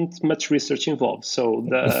wasn't much research involved. So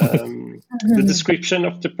the description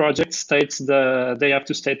of the project states they have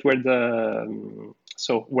to state where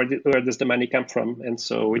does the money come from, and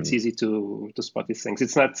so it's easy to spot these things.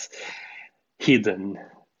 It's not hidden.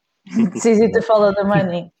 It's easy to follow the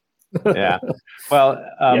money. Yeah. Well,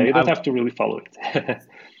 you don't have to really follow it.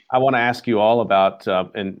 I want to ask you all about,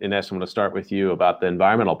 and Ines, I'm going to start with you, about the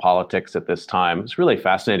environmental politics at this time. It's really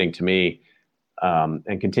fascinating to me,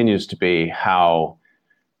 and continues to be, how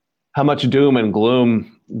much doom and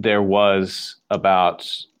gloom there was about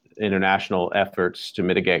international efforts to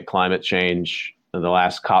mitigate climate change in the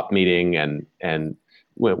last COP meeting, and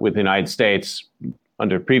with the United States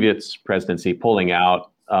under previous presidency pulling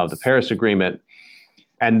out of the Paris Agreement.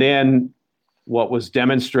 And then what was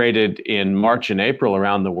demonstrated in March and April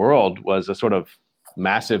around the world was a sort of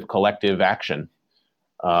massive collective action,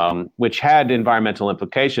 which had environmental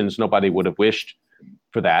implications. Nobody would have wished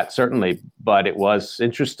for that, certainly, but it was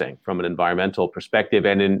interesting from an environmental perspective.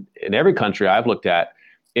 And in every country I've looked at,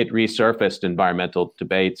 it resurfaced environmental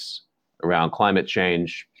debates around climate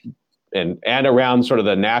change and around sort of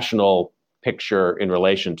the national picture in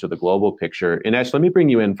relation to the global picture. Ines, let me bring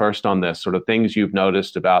you in first on this, sort of things you've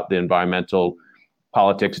noticed about the environmental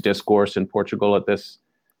politics discourse in Portugal at this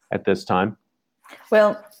time.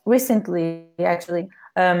 Well, recently, actually,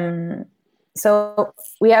 so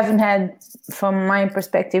we haven't had, from my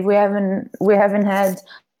perspective, we haven't had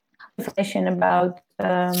information about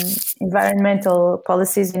environmental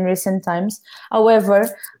policies in recent times. However,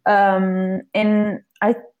 and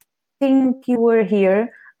I think you were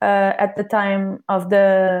here at the time of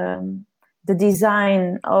the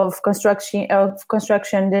design of construction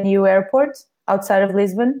the new airport outside of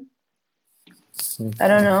Lisbon. I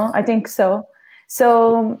don't know. I think so.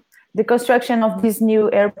 So the construction of this new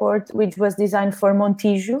airport, which was designed for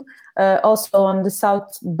Montijo, also on the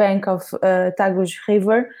south bank of Tagus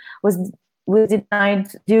River, was denied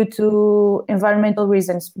due to environmental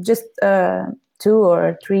reasons just 2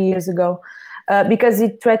 or 3 years ago, because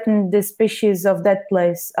it threatened the species of that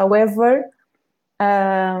place. However,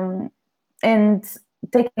 and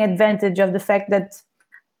taking advantage of the fact that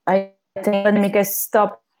I think the pandemic has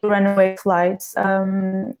stopped runaway flights,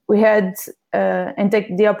 we had and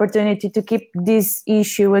take the opportunity to keep this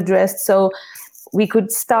issue addressed so we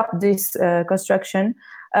could stop this construction.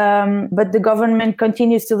 But the government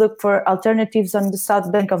continues to look for alternatives on the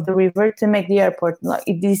south bank of the river to make the airport.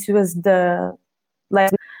 This was the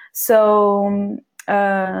last. So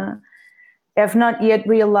have not yet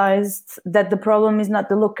realized that the problem is not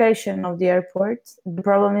the location of the airport. The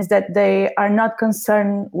problem is that they are not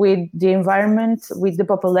concerned with the environment, with the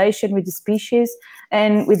population, with the species,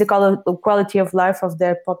 and with the quality of life of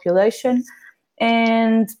their population.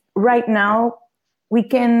 And right now, we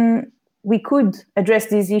could address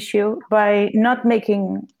this issue by not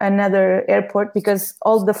making another airport, because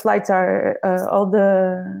all the flights are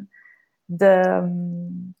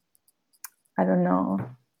I don't know.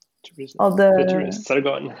 All the tourists are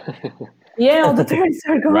gone. Yeah, all the tourists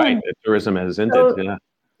are gone. Right, the tourism has ended. So,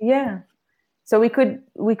 yeah. So we could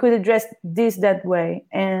address this that way,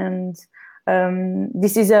 and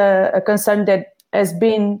this is a concern that has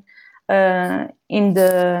been in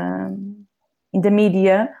the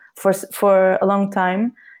media for a long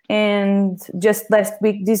time, and just last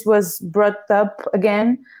week this was brought up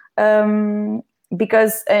again.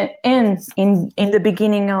 Because in the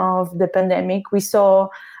beginning of the pandemic, we saw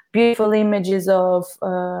beautiful images of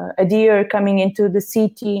a deer coming into the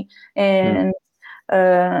city and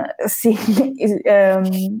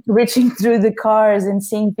reaching through the cars and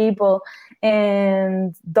seeing people,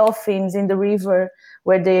 and dolphins in the river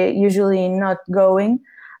where they're usually not going.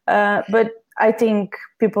 But I think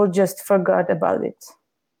people just forgot about it.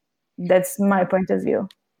 That's my point of view.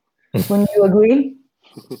 Wouldn't you agree?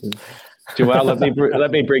 Joelle,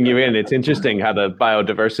 let me bring you in. It's interesting how the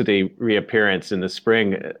biodiversity reappearance in the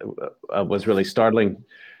spring was really startling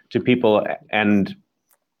to people. And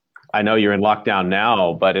I know you're in lockdown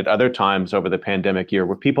now, but at other times over the pandemic year,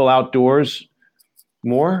 were people outdoors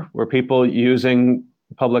more? Were people using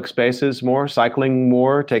public spaces more, cycling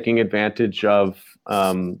more, taking advantage of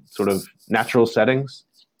sort of natural settings?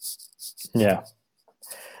 Yeah,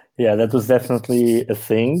 that was definitely a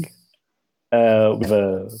thing. With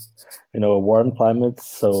a warm climate,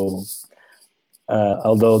 so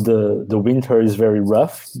although the winter is very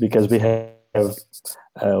rough because we have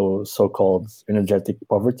so-called energetic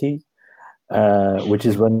poverty, which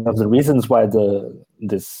is one of the reasons why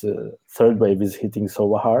this third wave is hitting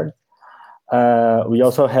so hard. We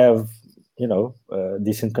also have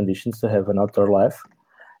decent conditions to have an outdoor life,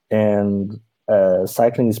 and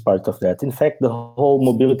cycling is part of that. In fact, the whole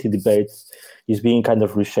mobility debate is being kind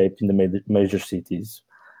of reshaped in the major cities.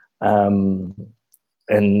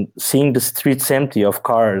 And seeing the streets empty of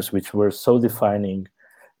cars, which were so defining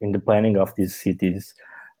in the planning of these cities,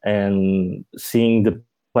 and seeing the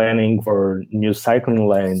planning for new cycling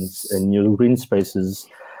lanes and new green spaces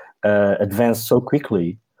advance so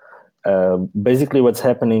quickly. Basically, what's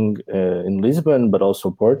happening in Lisbon, but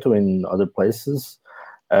also Porto and other places,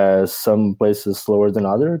 some places slower than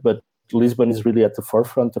others, but Lisbon is really at the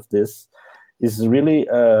forefront of this. Is really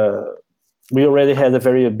we already had a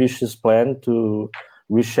very ambitious plan to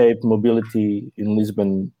reshape mobility in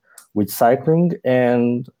Lisbon with cycling,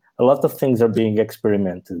 and a lot of things are being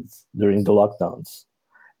experimented during the lockdowns.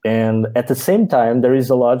 And at the same time, there is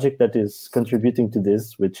a logic that is contributing to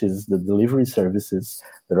this, which is the delivery services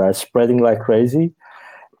that are spreading like crazy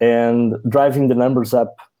and driving the numbers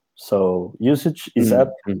up. So usage is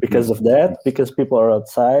up because of that, because people are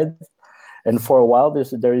outside. And for a while,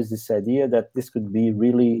 there is this idea that this could be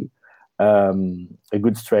really a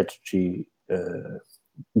good strategy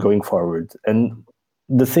going forward. And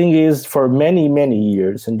the thing is, for many, many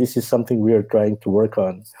years, and this is something we are trying to work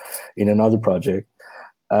on in another project,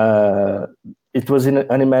 it was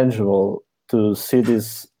unimaginable to see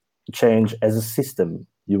this change as a system.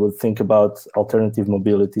 You would think about alternative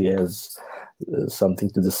mobility as something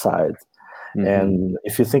to decide. Mm-hmm. And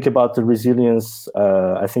if you think about the resilience,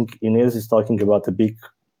 I think Inês is talking about the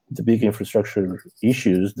big infrastructure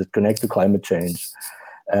issues that connect to climate change.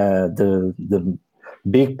 The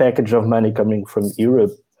big package of money coming from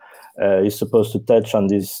Europe is supposed to touch on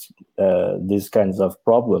these kinds of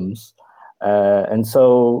problems. And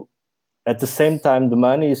so at the same time, the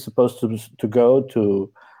money is supposed to go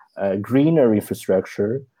to greener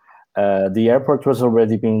infrastructure. The airport was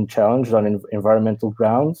already being challenged on environmental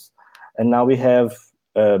grounds. And now we have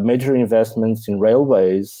major investments in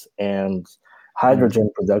railways and hydrogen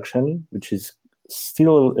production, which is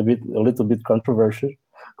still a little bit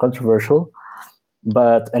controversial.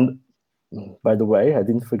 But, and by the way, I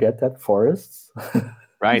didn't forget that forests.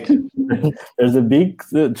 Right. There's a big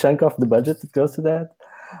chunk of the budget that goes to that.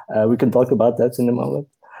 We can talk about that in a moment.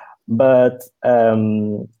 But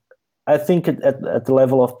I think at the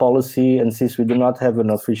level of policy, and since we do not have an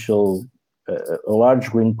official, a large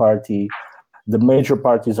green party, the major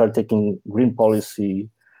parties are taking green policy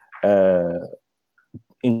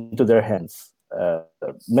into their hands.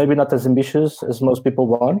 Maybe not as ambitious as most people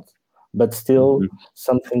want, but still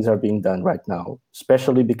some things are being done right now,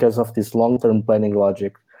 especially because of this long-term planning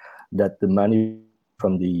logic that the money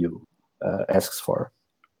from the EU asks for.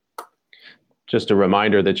 Just a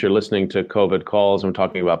reminder that you're listening to COVID Calls. I'm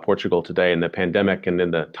talking about Portugal today and the pandemic. And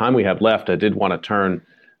in the time we have left, I did want to turn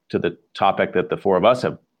to the topic that the four of us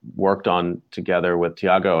have worked on together with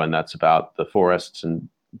Tiago, and that's about the forests in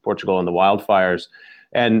Portugal and the wildfires.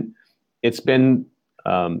 And it's been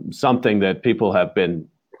something that people have been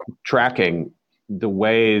tracking, the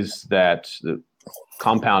ways that the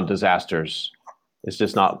compound disasters,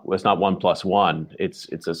 it's not 1+1.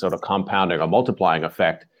 It's a sort of compounding or multiplying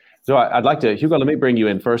effect. So I'd like to, Hugo, let me bring you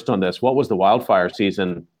in first on this. What was the wildfire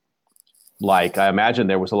season like? I imagine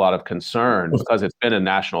there was a lot of concern because it's been a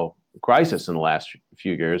national crisis in the last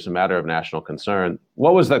few years, a matter of national concern.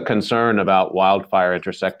 What was the concern about wildfire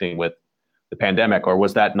intersecting with the pandemic, or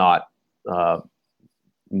was that not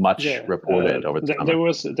much reported over the summer?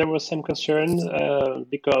 There was some concern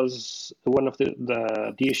because one of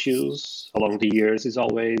the issues along the years is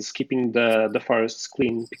always keeping the forests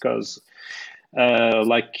clean, because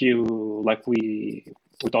like we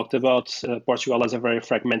talked about, Portugal has a very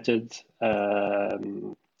fragmented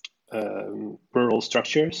rural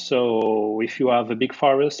structure. So if you have a big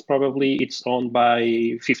forest, probably it's owned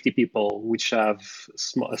by 50 people, which have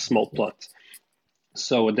a small plot.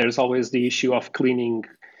 So there's always the issue of cleaning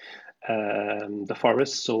the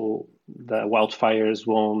forest so the wildfires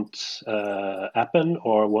won't happen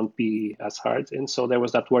or won't be as hard. And so there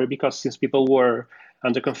was that worry, because since people were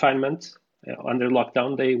under confinement, under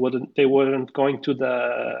lockdown, they weren't going to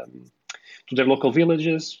their local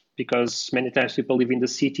villages, because many times people live in the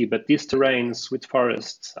city, but these terrains with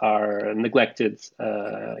forests are neglected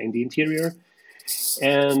in the interior.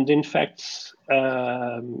 And in fact,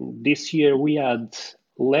 this year we had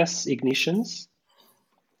less ignitions,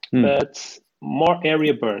 but more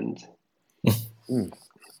area burned.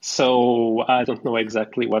 So I don't know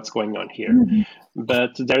exactly what's going on here.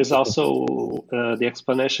 But there's also the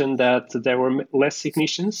explanation that there were less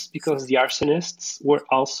ignitions because the arsonists were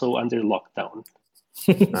also under lockdown.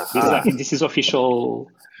 This is official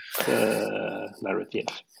narrative.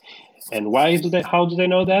 And how do they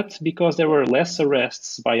know that? Because there were less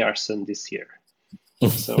arrests by arson this year.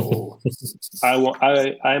 So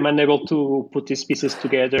I'm unable to put these pieces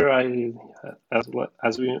together.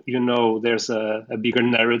 As you know, there's a bigger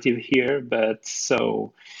narrative here, but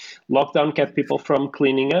so lockdown kept people from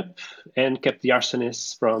cleaning up and kept the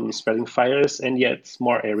arsonists from spreading fires, and yet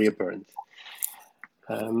more area burned.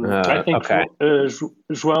 I think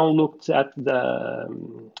João looked at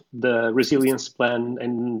the resilience plan,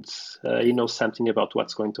 and he knows something about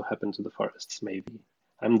what's going to happen to the forests. Maybe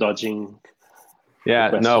I'm dodging.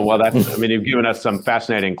 Yeah, no, well, you've given us some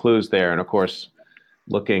fascinating clues there. And of course,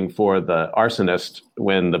 looking for the arsonist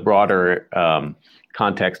when the broader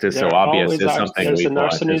context is so obvious is something we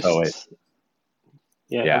watch as always.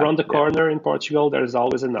 Yeah, around the corner in Portugal, there's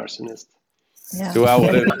always an arsonist. Yeah. Well,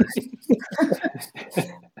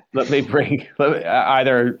 let me bring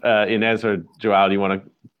either Inês or João, do you want to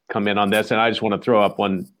come in on this? And I just want to throw up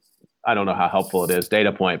one, I don't know how helpful it is,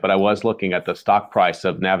 data point, but I was looking at the stock price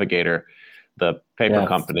of Navigator, the paper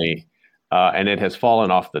company, and it has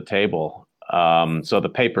fallen off the table. So the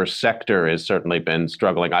paper sector has certainly been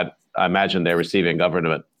struggling. I imagine they're receiving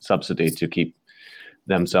government subsidy to keep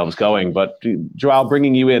themselves going. But Joao,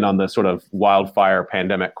 bringing you in on the sort of wildfire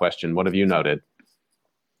pandemic question, what have you noted?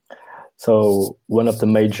 So one of the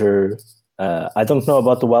major, I don't know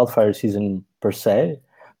about the wildfire season per se,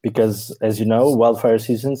 because as you know, wildfire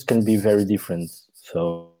seasons can be very different.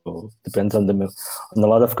 So depends on a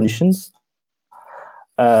lot of conditions.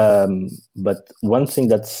 But one thing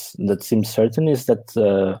that seems certain is that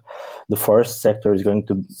the forest sector is going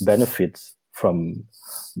to benefit from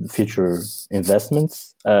future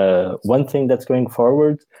investments. One thing that's going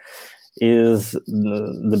forward is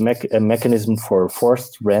a mechanism for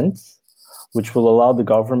forced rent, which will allow the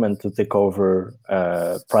government to take over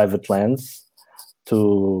private lands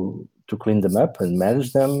to clean them up and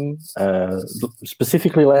manage them,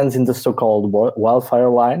 specifically lands in the so-called wildfire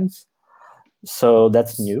lines. So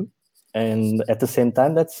that's new. And at the same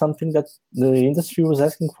time, that's something that the industry was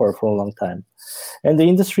asking for a long time. And the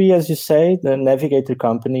industry, as you say, the Navigator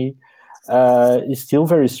company, is still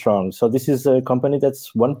very strong. So this is a company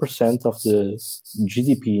that's 1% of the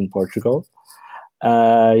GDP in Portugal.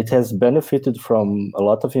 It has benefited from a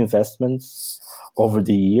lot of investments over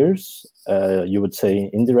the years. You would say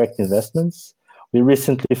indirect investments. We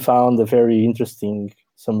recently found some very interesting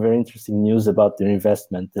news about their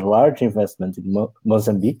investment, the large investment in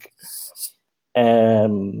Mozambique,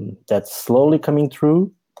 and that's slowly coming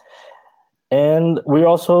through. And we're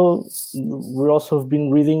also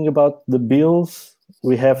been reading about the bills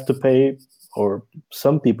we have to pay, or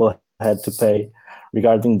some people had to pay,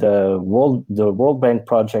 regarding the World Bank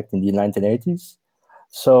project in the 1980s.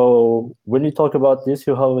 So when you talk about this,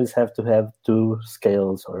 you always have to have two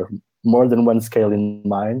scales or more than one scale in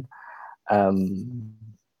mind.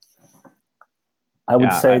 I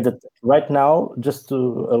would say that right now, just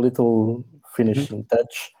to a little finishing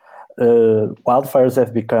touch, wildfires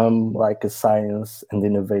have become like a science and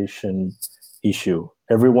innovation issue.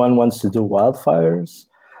 Everyone wants to do wildfires.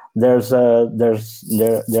 There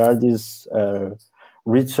are these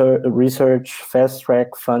research fast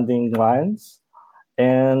track funding lines,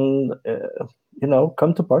 and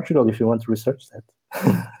come to Portugal if you want to research that.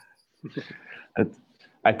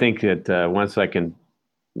 I think that once I can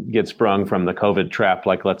get sprung from the COVID trap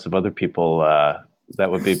like lots of other people, that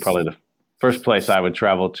would be probably the first place I would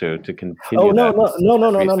travel to continue. Oh no!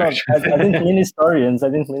 I didn't mean historians.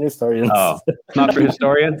 Oh, not for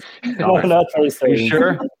historians? No, not for historians. Are you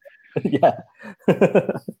sure? Yeah.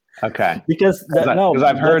 Okay. Because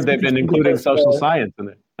I've heard they've been including social science in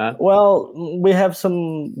it. Huh? Well, we have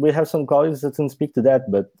some colleagues that can speak to that,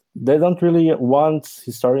 but they don't really want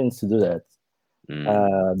historians to do that.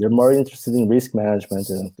 They're more interested in risk management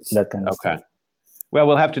and that kind of stuff. Well,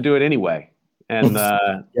 we'll have to do it anyway, and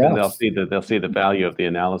and they'll see the value of the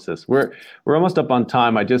analysis. We're almost up on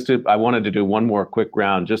time. I wanted to do one more quick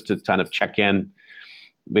round just to kind of check in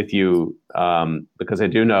with you, because I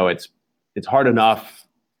do know it's hard enough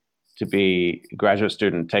to be a graduate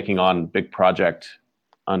student taking on big project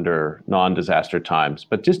under non-disaster times,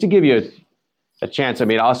 but just to give you a chance.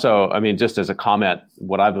 Just as a comment,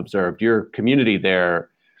 what I've observed, your community there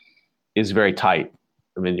is very tight.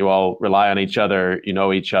 I mean, you all rely on each other, you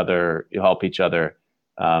know each other, you help each other.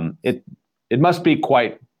 It must be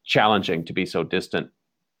quite challenging to be so distant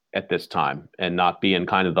at this time and not be in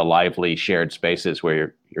kind of the lively shared spaces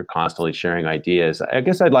where you're constantly sharing ideas. I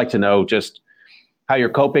guess I'd like to know just how you're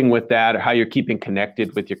coping with that, or how you're keeping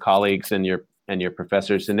connected with your colleagues and your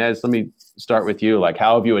professors. Inez, let me start with you. Like,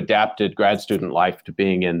 how have you adapted grad student life to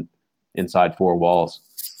being inside four walls?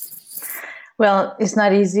 Well, it's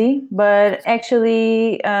not easy, but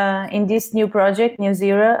actually in this new project, New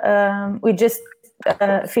Zero, we just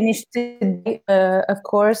finished a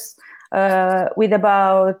course with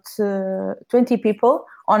about 20 people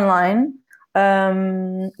online,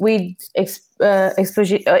 with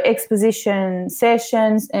exposition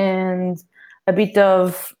sessions and a bit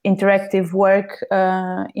of interactive work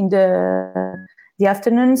in the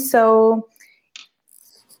afternoon. So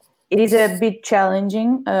it is a bit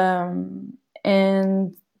challenging.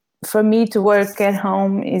 And for me to work at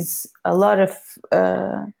home is a lot of,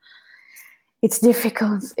 it's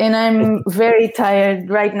difficult. And I'm very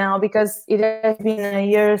tired right now because it has been a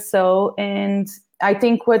year or so. And I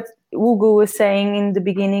think what Hugo was saying in the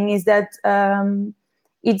beginning is that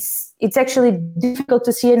it's actually difficult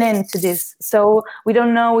to see an end to this. So we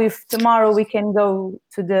don't know if tomorrow we can go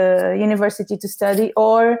to the university to study,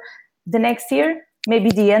 or the next year,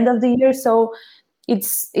 maybe the end of the year. So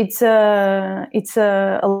it's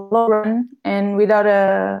a long run, and without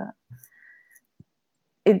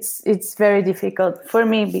it's very difficult for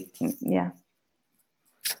me. Yeah.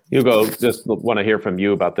 Hugo, just want to hear from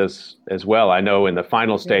you about this as well. I know in the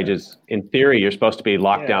final stages, in theory, you're supposed to be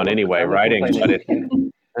locked down anyway, writing, but it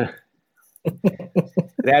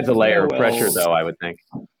adds a layer of pressure, though, I would think.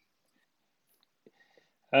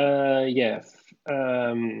 Yeah.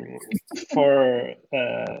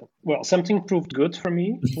 Something proved good for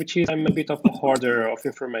me, which is I'm a bit of a hoarder of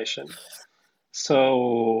information.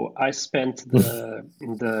 So I spent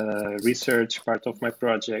the research part of my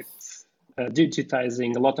project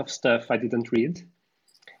digitizing a lot of stuff I didn't read.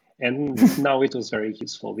 And now it was very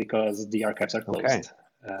useful because the archives are closed. Okay.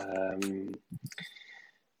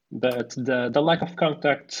 But the lack of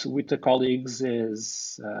contact with the colleagues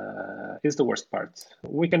is the worst part.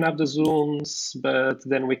 We can have the Zooms, but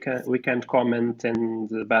then we can't comment and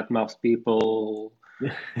badmouth people.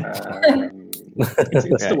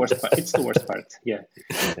 It's the worst part. It's the worst part. Yeah.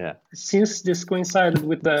 Since this coincided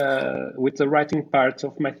with the writing part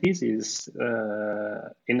of my thesis,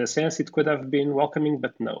 in a sense, it could have been welcoming,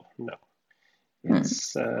 but no.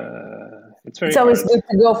 It's very. It's always good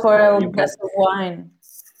to go for a glass of wine.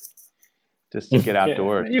 Just to get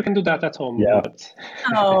outdoors. You can do that at home. Yeah. But...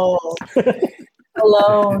 Oh,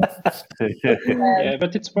 alone. Yeah,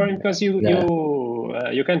 but it's boring because you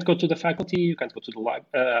can't go to the faculty. You can't go to the lab.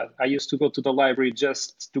 I used to go to the library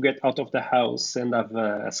just to get out of the house and have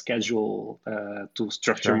a schedule to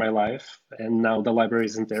structure my life. And now the library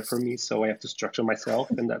isn't there for me, so I have to structure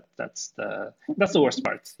myself, and that's the worst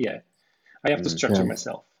part. Yeah, I have to structure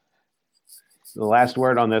myself. The last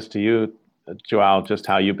word on this to you, Joao, just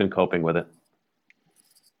how you've been coping with it.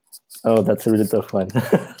 Oh, that's a really tough one.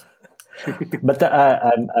 But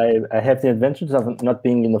I have the advantage of not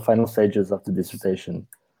being in the final stages of the dissertation.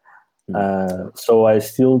 So I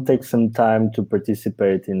still take some time to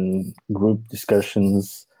participate in group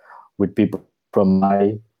discussions with people from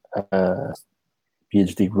my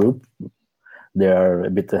PhD group. They are a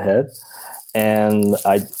bit ahead. And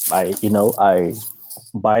I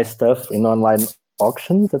buy stuff in online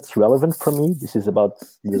auctions that's relevant for me. This is about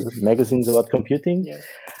the magazines about computing. Yeah.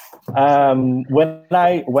 When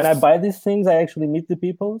I buy these things, I actually meet the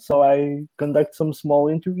people, so I conduct some small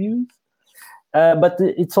interviews. But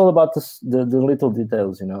it's all about the little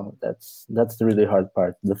details, That's the really hard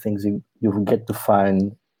part. The things you get to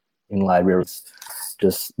find in libraries,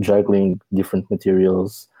 just juggling different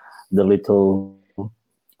materials, the little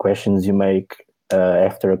questions you make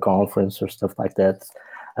after a conference or stuff like that.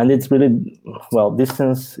 And it's really,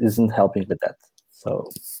 distance isn't helping with that. So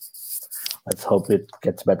let's hope it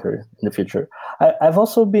gets better in the future. I've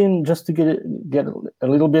also been, just to get a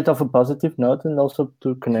little bit of a positive note, and also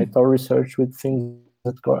to connect our research with things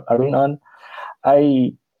that are going on.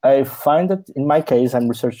 I find that in my case, I'm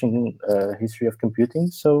researching history of computing.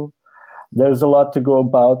 So there's a lot to go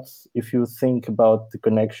about if you think about the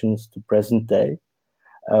connections to present day.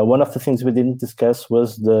 One of the things we didn't discuss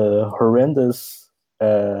was the horrendous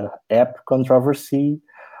app controversy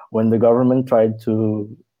when the government tried to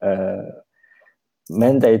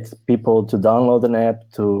mandate people to download an app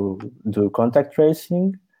to do contact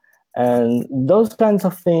tracing, and those kinds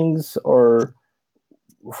of things. Or,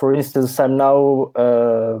 for instance, I'm now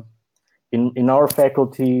in our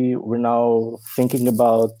faculty, we're now thinking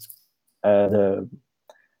about the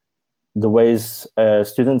ways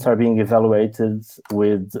students are being evaluated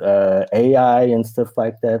with AI and stuff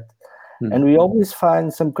like that. And we always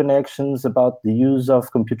find some connections about the use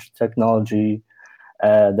of computer technology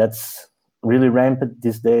that's really rampant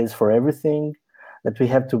these days for everything, that we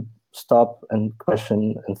have to stop and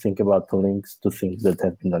question and think about the links to things that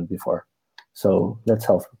have been done before. So that's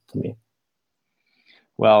helpful to me.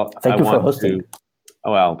 Well, thank you for hosting.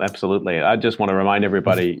 Well, absolutely. I just want to remind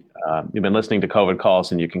everybody, you've been listening to COVID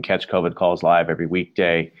Calls, and you can catch COVID Calls live every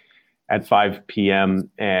weekday at 5 p.m.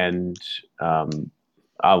 And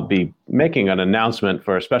I'll be making an announcement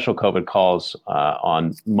for a special COVID Calls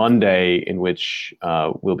on Monday, in which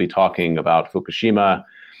we'll be talking about Fukushima,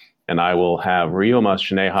 and I will have Ryoma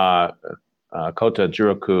Shineha, Kota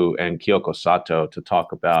Juroku, and Kyoko Sato to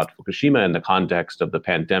talk about Fukushima in the context of the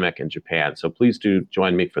pandemic in Japan. So please do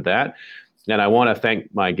join me for that. And I want to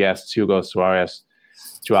thank my guests, Hugo Soares,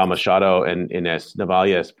 Joao Machado, and Ines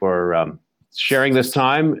Navalles for sharing this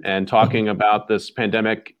time and talking about this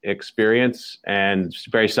pandemic experience. And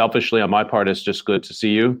very selfishly on my part, it's just good to see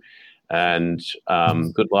you, and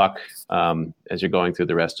good luck as you're going through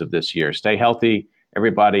the rest of this year. Stay healthy,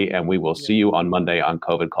 everybody, and we will see you on Monday on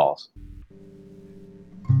COVID Calls.